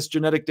histories with this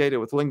genetic data,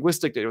 with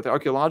linguistic data, with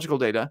archaeological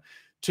data,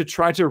 to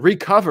try to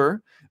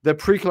recover the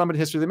pre-Columbian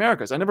history of the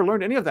Americas. I never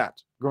learned any of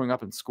that growing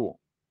up in school.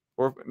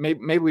 Or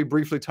maybe we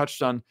briefly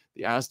touched on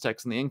the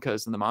Aztecs and the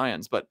Incas and the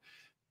Mayans, but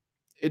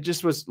it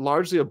just was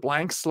largely a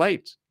blank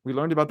slate. We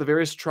learned about the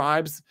various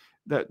tribes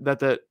that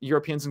the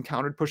Europeans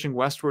encountered pushing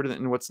westward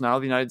in what's now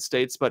the United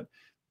States, but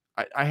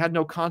I had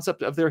no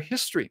concept of their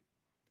history,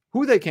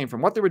 who they came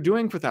from, what they were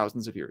doing for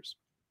thousands of years.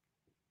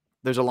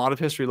 There's a lot of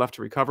history left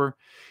to recover.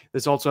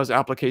 This also has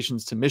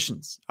applications to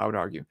missions, I would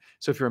argue.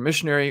 So if you're a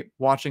missionary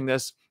watching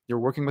this, you're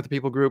working with a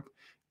people group,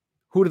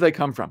 who do they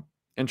come from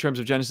in terms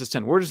of Genesis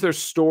 10? Where does their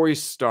story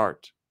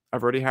start?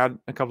 I've already had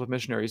a couple of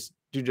missionaries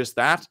do just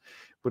that.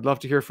 Would love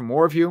to hear from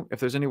more of you. If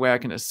there's any way I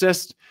can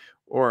assist,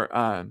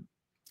 or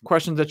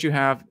questions that you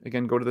have,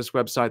 again, go to this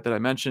website that I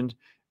mentioned.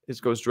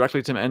 It goes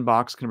directly to my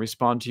inbox, can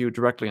respond to you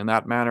directly in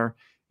that manner.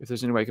 If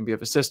there's any way I can be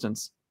of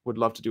assistance, would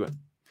love to do it.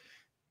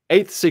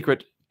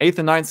 Eighth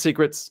and ninth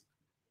secrets,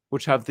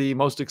 which have the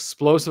most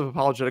explosive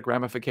apologetic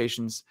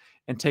ramifications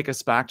and take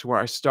us back to where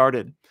I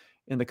started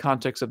in the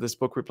context of this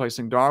book,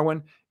 Replacing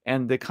Darwin,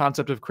 and the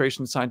concept of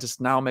creation scientists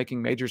now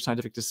making major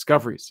scientific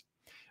discoveries.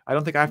 I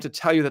don't think I have to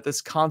tell you that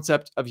this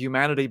concept of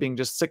humanity being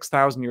just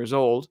 6,000 years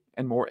old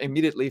and more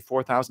immediately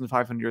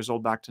 4,500 years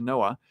old back to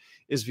Noah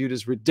is viewed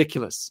as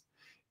ridiculous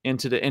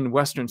in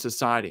Western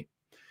society.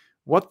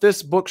 What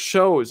this book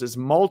shows is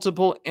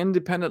multiple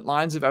independent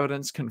lines of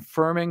evidence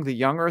confirming the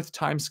young Earth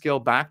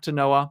timescale back to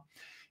Noah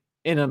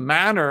in a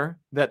manner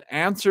that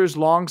answers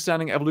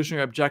long-standing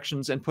evolutionary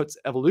objections and puts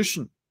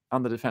evolution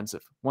on the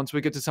defensive. Once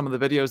we get to some of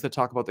the videos that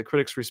talk about the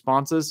critics'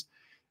 responses,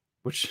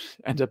 which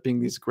end up being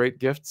these great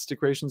gifts to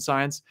creation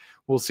science,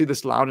 we'll see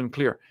this loud and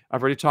clear.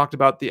 I've already talked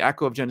about the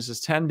echo of Genesis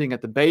 10 being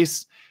at the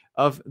base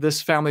of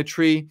this family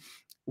tree.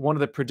 One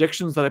of the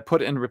predictions that I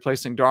put in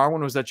Replacing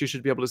Darwin was that you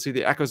should be able to see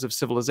the echoes of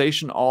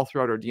civilization all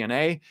throughout our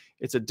DNA.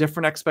 It's a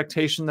different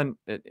expectation than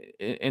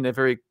in a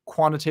very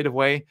quantitative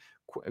way,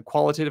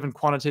 qualitative and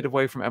quantitative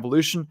way from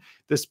evolution.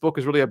 This book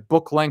is really a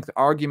book-length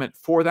argument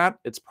for that.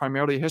 It's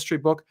primarily a history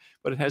book,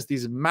 but it has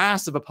these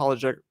massive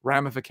apologetic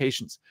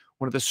ramifications.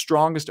 One of the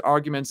strongest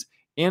arguments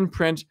in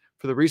print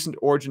for the recent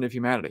origin of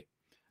humanity.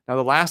 Now,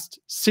 the last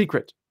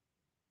secret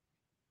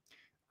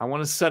I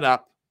want to set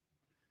up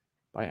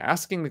by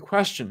asking the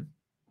question,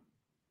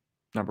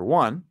 number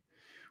one,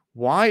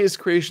 why is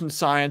creation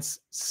science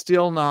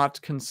still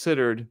not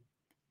considered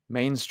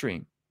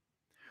mainstream?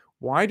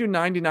 Why do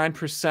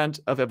 99%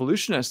 of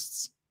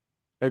evolutionists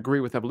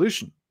agree with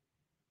evolution,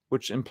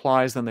 which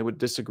implies then they would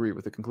disagree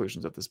with the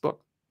conclusions of this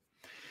book?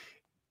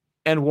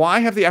 And why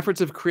have the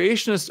efforts of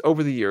creationists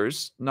over the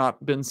years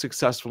not been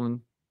successful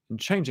in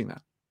changing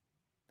that?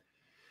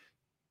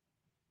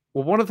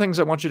 Well, one of the things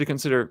I want you to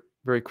consider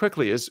very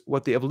quickly is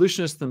what the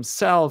evolutionists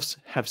themselves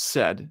have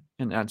said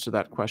in answer to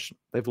that question.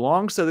 They've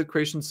long said that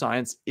creation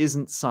science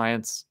isn't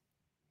science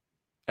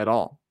at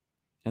all,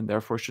 and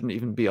therefore shouldn't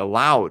even be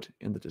allowed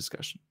in the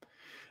discussion.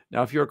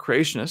 Now, if you're a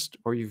creationist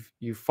or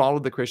you've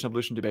followed the creation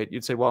evolution debate,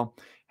 you'd say, well,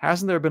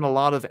 hasn't there been a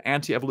lot of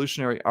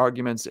anti-evolutionary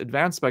arguments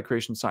advanced by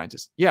creation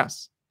scientists?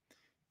 Yes.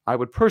 I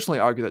would personally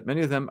argue that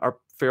many of them are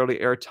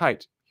fairly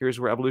airtight. Here's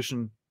where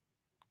evolution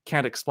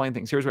can't explain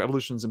things. Here's where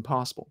evolution is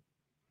impossible.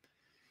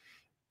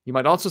 You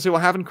might also say,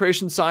 well, haven't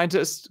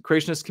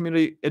creationist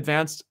community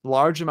advanced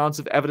large amounts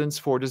of evidence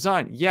for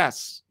design?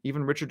 Yes.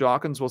 Even Richard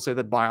Dawkins will say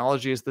that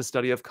biology is the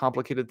study of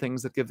complicated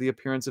things that give the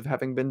appearance of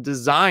having been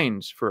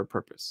designed for a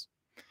purpose.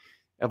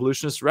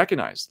 Evolutionists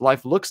recognize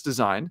life looks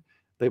designed.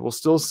 They will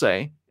still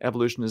say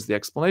evolution is the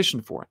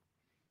explanation for it.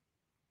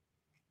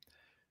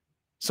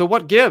 So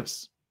what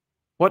gives?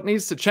 What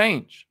needs to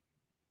change?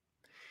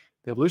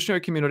 The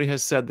evolutionary community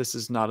has said this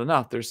is not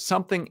enough. There's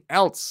something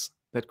else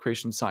that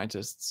creation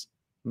scientists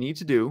need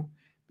to do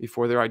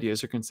before their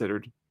ideas are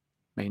considered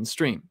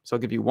mainstream. So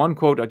I'll give you one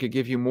quote. I could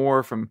give you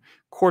more from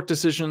court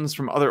decisions,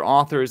 from other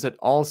authors that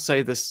all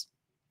say this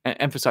and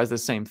emphasize the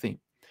same theme.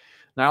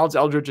 Niles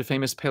Eldredge, a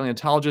famous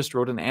paleontologist,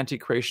 wrote an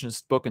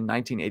anti-creationist book in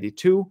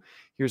 1982.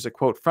 Here's a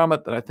quote from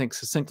it that I think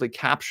succinctly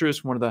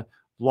captures one of the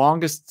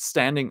longest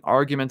standing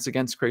arguments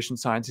against creation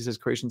science. He says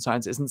creation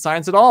science isn't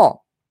science at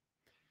all,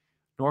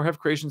 nor have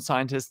creation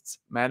scientists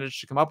managed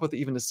to come up with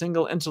even a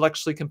single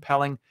intellectually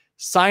compelling,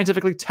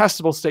 scientifically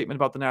testable statement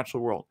about the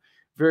natural world.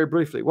 Very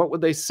briefly, what would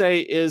they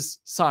say is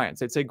science?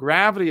 They'd say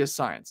gravity is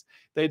science.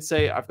 They'd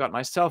say, I've got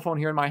my cell phone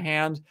here in my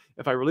hand.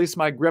 If I release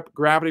my grip,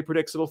 gravity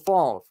predicts it'll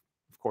fall.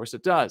 Of course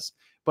it does.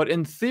 But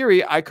in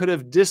theory, I could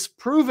have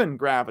disproven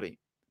gravity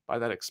by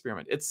that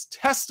experiment. It's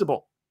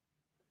testable.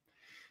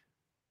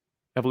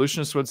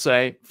 Evolutionists would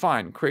say,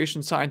 fine,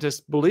 creation scientists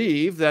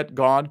believe that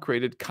God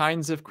created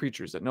kinds of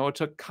creatures, that Noah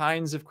took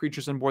kinds of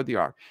creatures on board the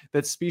ark,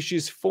 that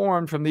species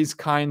formed from these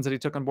kinds that he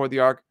took on board the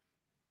ark.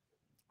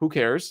 Who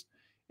cares?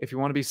 If you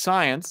want to be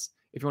science,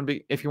 if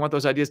you want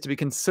those ideas to be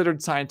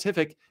considered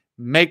scientific,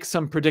 make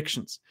some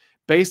predictions.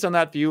 Based on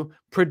that view,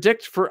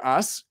 predict for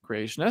us,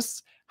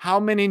 creationists, how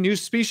many new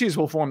species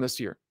will form this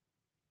year.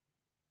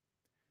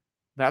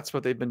 That's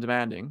what they've been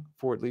demanding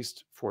for at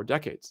least 4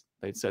 decades.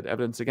 They'd said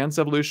evidence against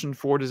evolution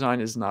for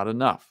design is not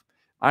enough.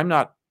 I'm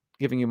not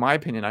giving you my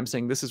opinion. I'm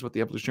saying this is what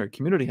the evolutionary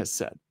community has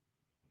said.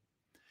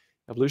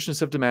 Evolutionists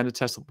have demanded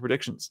testable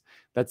predictions.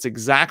 That's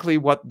exactly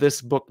what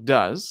this book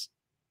does.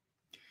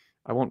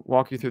 I won't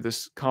walk you through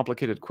this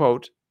complicated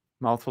quote,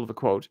 mouthful of a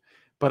quote,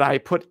 but I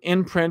put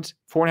in print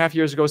 4.5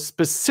 years ago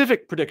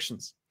specific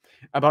predictions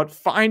about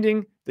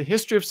finding the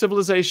history of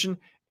civilization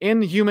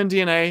in human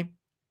DNA.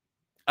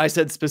 I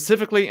said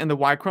specifically in the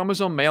Y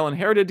chromosome, male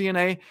inherited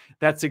DNA.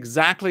 That's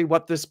exactly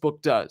what this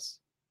book does.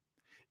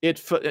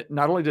 It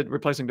not only did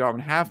Replacing Darwin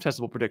have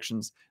testable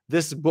predictions,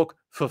 this book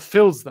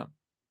fulfills them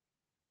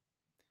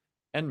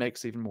and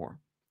makes even more.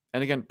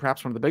 And again,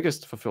 perhaps one of the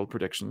biggest fulfilled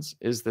predictions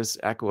is this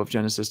echo of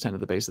Genesis 10 at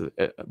the base of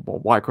the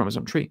Y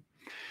chromosome tree.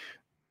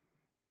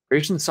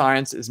 Creation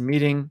science is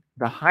meeting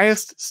the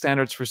highest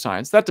standards for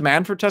science. That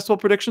demand for testable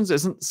predictions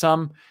isn't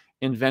some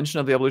invention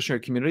of the evolutionary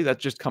community. That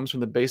just comes from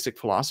the basic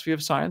philosophy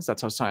of science.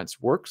 That's how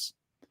science works.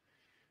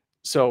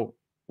 So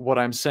what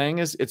I'm saying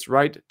is it's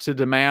right to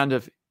demand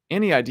of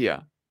any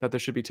idea that there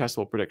should be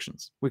testable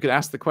predictions. We could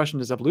ask the question,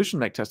 does evolution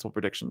make testable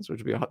predictions?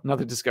 Which would be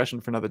another discussion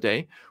for another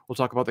day. We'll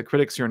talk about the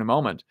critics here in a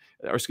moment,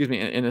 or excuse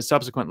me, in a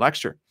subsequent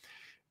lecture.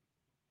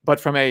 But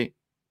from a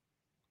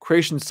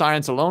creation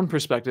science alone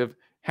perspective,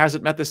 has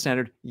it met the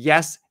standard?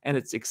 Yes, and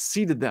it's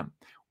exceeded them.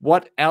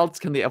 What else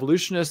can the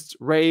evolutionists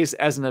raise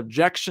as an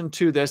objection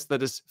to this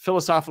that is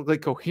philosophically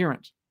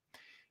coherent?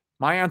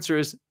 My answer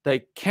is they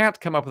can't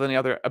come up with any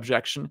other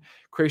objection.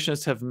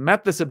 Creationists have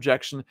met this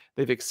objection.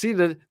 They've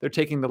exceeded it. They're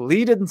taking the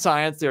lead in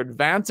science. They're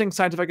advancing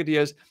scientific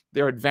ideas.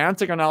 They're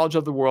advancing our knowledge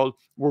of the world.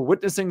 We're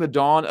witnessing the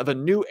dawn of a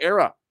new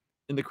era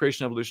in the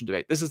creation evolution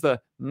debate. This is the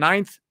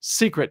 9th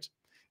secret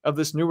of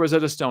this new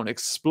Rosetta Stone: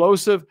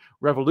 explosive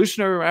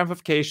revolutionary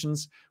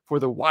ramifications for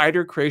the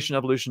wider creation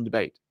evolution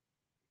debate.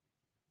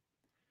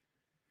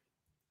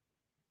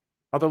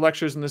 Other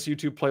lectures in this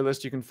YouTube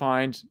playlist you can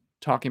find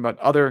talking about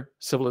other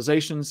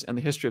civilizations and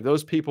the history of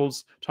those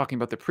peoples, talking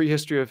about the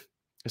prehistory of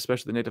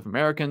especially the Native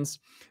Americans.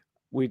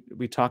 We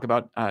talk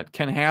about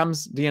Ken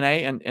Ham's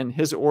DNA and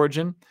his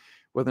origin,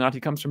 whether or not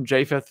he comes from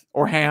Japheth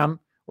or Ham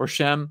or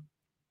Shem,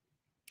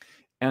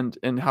 and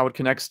how it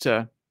connects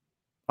to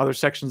other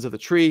sections of the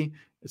tree.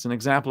 It's an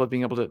example of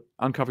being able to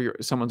uncover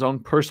someone's own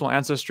personal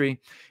ancestry.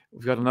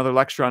 We've got another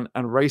lecture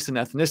on race and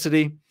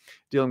ethnicity,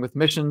 dealing with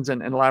missions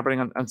and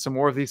elaborating on some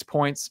more of these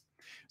points.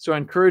 So I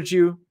encourage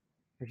you,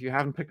 if you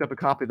haven't picked up a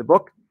copy of the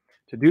book,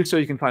 to do so.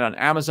 You can find it on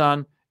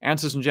Amazon.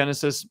 Answers in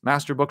Genesis.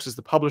 Master Books is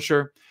the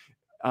publisher.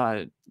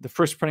 The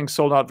first printing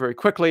sold out very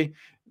quickly.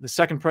 The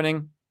second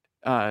printing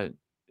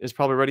is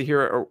probably ready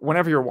here, or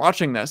whenever you're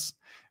watching this.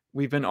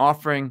 We've been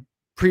offering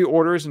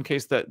pre-orders in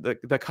case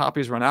the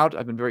copies run out.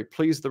 I've been very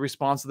pleased with the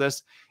response to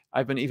this.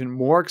 I've been even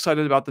more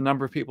excited about the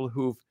number of people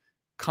who've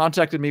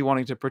contacted me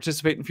wanting to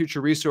participate in future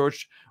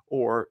research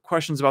or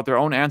questions about their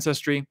own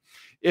ancestry.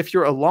 If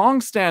you're a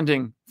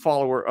long-standing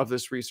follower of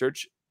this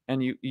research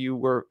and you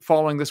were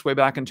following this way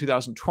back in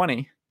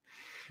 2020,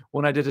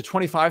 when I did a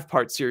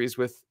 25-part series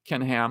with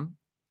Ken Ham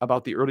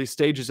about the early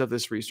stages of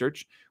this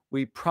research,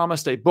 we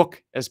promised a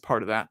book as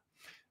part of that.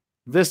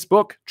 This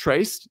book,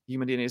 Traced,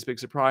 Human DNA's Big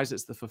Surprise,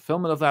 is the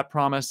fulfillment of that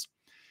promise,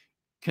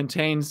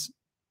 contains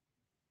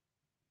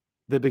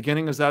the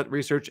beginning of that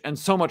research and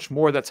so much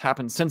more that's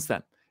happened since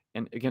then.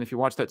 And again, if you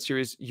watch that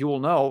series, you will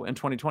know in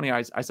 2020,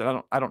 I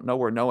said, I don't know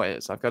where Noah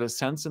is. I've got a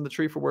sense in the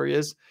tree for where he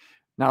is.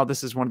 Now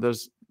this is one of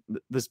those,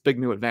 this big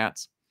new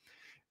advance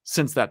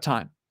since that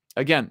time.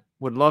 Again,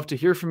 would love to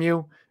hear from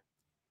you.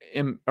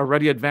 I'm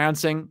already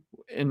advancing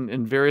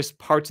in various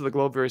parts of the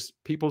globe, various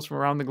peoples from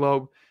around the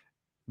globe,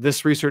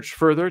 this research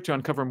further to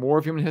uncover more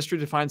of human history,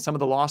 to find some of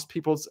the lost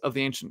peoples of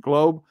the ancient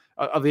globe,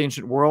 of the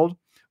ancient world,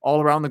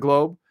 all around the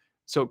globe.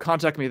 So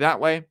contact me that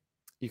way.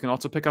 You can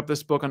also pick up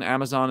this book on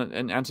Amazon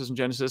and Answers in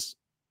Genesis.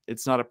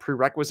 It's not a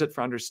prerequisite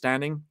for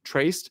understanding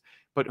Traced,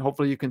 but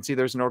hopefully you can see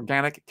there's an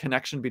organic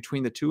connection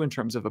between the two in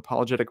terms of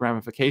apologetic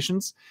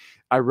ramifications.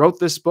 I wrote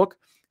this book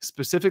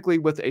specifically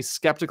with a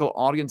skeptical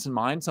audience in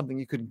mind, something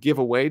you could give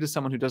away to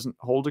someone who doesn't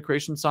hold to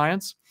creation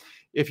science.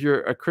 If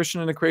you're a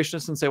Christian and a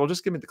creationist and say, well,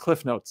 just give me the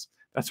cliff notes.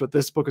 That's what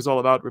this book is all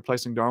about,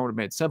 Replacing Darwin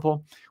Made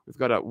Simple. We've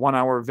got a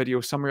 1-hour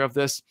video summary of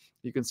this.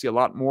 You can see a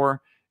lot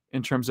more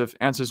in terms of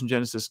Answers in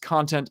Genesis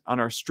content on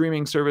our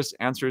streaming service,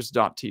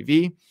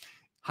 answers.tv.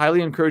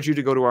 Highly encourage you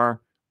to go to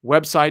our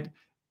website,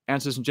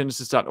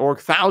 answersingenesis.org.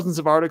 Thousands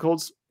of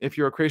articles. If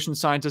you're a creation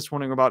scientist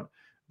wondering about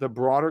the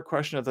broader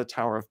question of the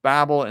Tower of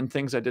Babel and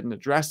things I didn't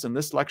address in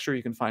this lecture,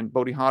 you can find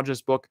Bodhi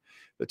Hodge's book,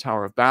 The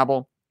Tower of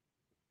Babel.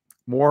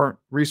 More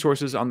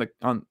resources on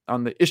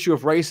the issue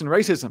of race and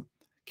racism.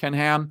 Ken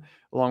Ham,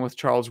 along with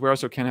Charles Ware.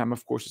 So Ken Ham,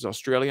 of course, is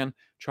Australian.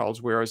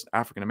 Charles Ware is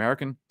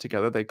African-American.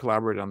 Together, they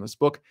collaborated on this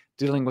book,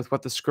 dealing with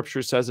what the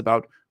scripture says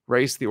about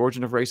race, the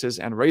origin of races,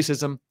 and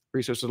racism.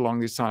 Resources along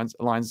these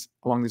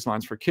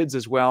lines for kids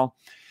as well.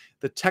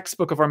 The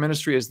textbook of our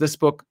ministry is this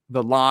book,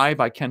 The Lie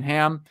by Ken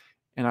Ham.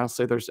 And I'll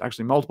say there's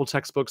actually multiple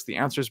textbooks. The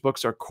Answers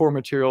books are core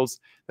materials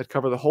that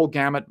cover the whole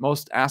gamut.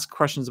 Most asked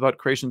questions about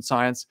creation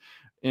science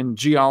in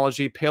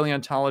geology,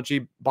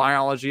 paleontology,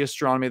 biology,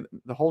 astronomy,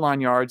 the whole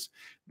 9 yards.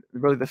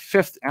 Really, the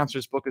 5th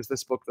Answers book is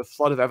this book, The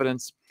Flood of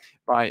Evidence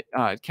by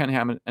Ken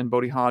Ham and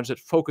Bodhi Hodge, that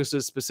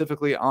focuses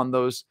specifically on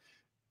those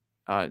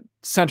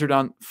centered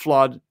on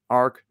flood,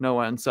 ark,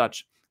 Noah, and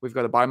such. We've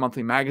got a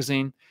bi-monthly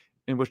magazine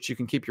in which you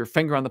can keep your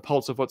finger on the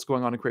pulse of what's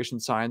going on in creation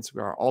science.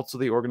 We are also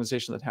the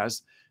organization that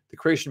has the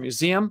Creation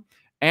Museum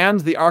and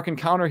the Ark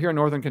Encounter here in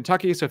Northern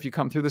Kentucky. So if you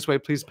come through this way,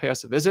 please pay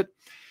us a visit.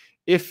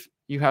 If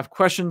you have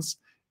questions,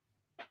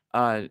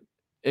 again,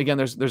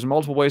 there's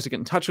multiple ways to get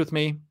in touch with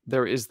me.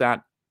 There is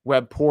that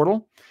web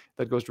portal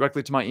that goes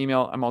directly to my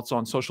email. I'm also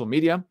on social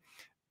media,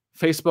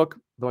 Facebook,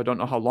 though I don't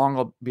know how long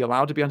I'll be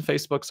allowed to be on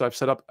Facebook. So I've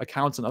set up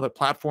accounts on other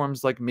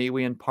platforms like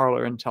MeWe and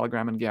Parler and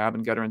Telegram and Gab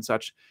and Getter and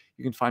such.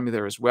 You can find me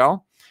there as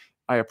well.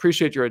 I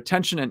appreciate your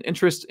attention and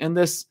interest in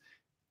this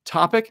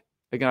topic.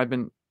 Again, I've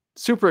been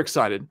super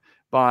excited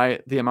by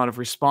the amount of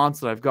response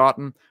that I've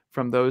gotten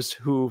from those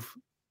who've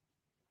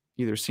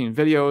either seen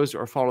videos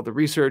or followed the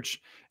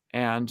research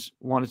and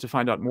wanted to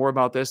find out more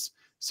about this.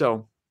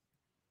 So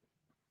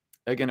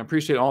again,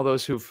 appreciate all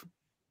those who've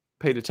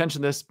paid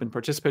attention to this, been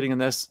participating in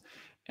this,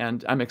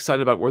 and I'm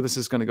excited about where this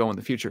is going to go in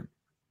the future.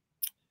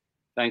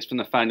 Thanks for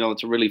Nathaniel.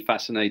 It's a really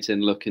fascinating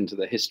look into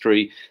the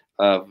history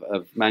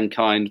of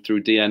mankind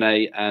through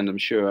DNA, and I'm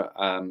sure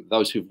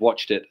those who've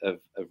watched it have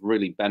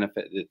really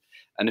benefited.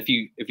 And if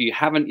you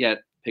haven't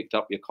yet picked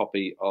up your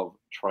copy of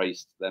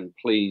Traced, then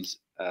please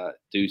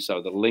do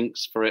so. The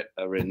links for it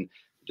are in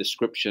the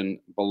description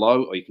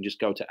below, or you can just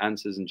go to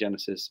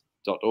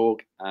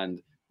ancestrygenesis.org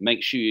and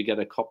make sure you get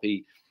a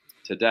copy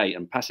today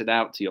and pass it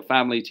out to your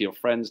family, to your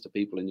friends, to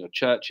people in your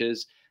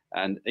churches.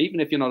 And even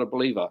if you're not a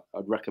believer,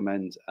 I'd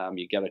recommend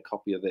you get a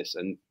copy of this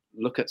and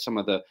look at some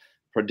of the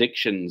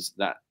predictions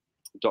that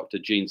Dr.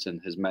 Jeanson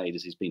has made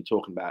as he's been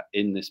talking about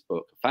in this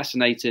book.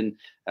 Fascinating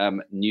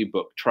new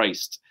book,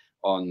 Traced,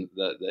 on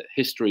the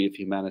history of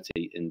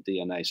humanity in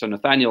DNA. So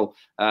Nathaniel,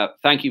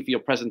 thank you for your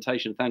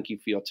presentation. Thank you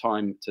for your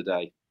time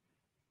today.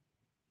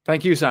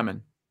 Thank you,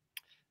 Simon.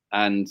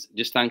 And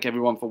just thank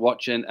everyone for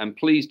watching. And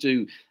please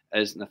do,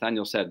 as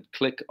Nathaniel said,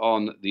 click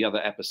on the other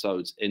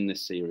episodes in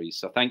this series.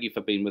 So thank you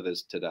for being with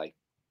us today.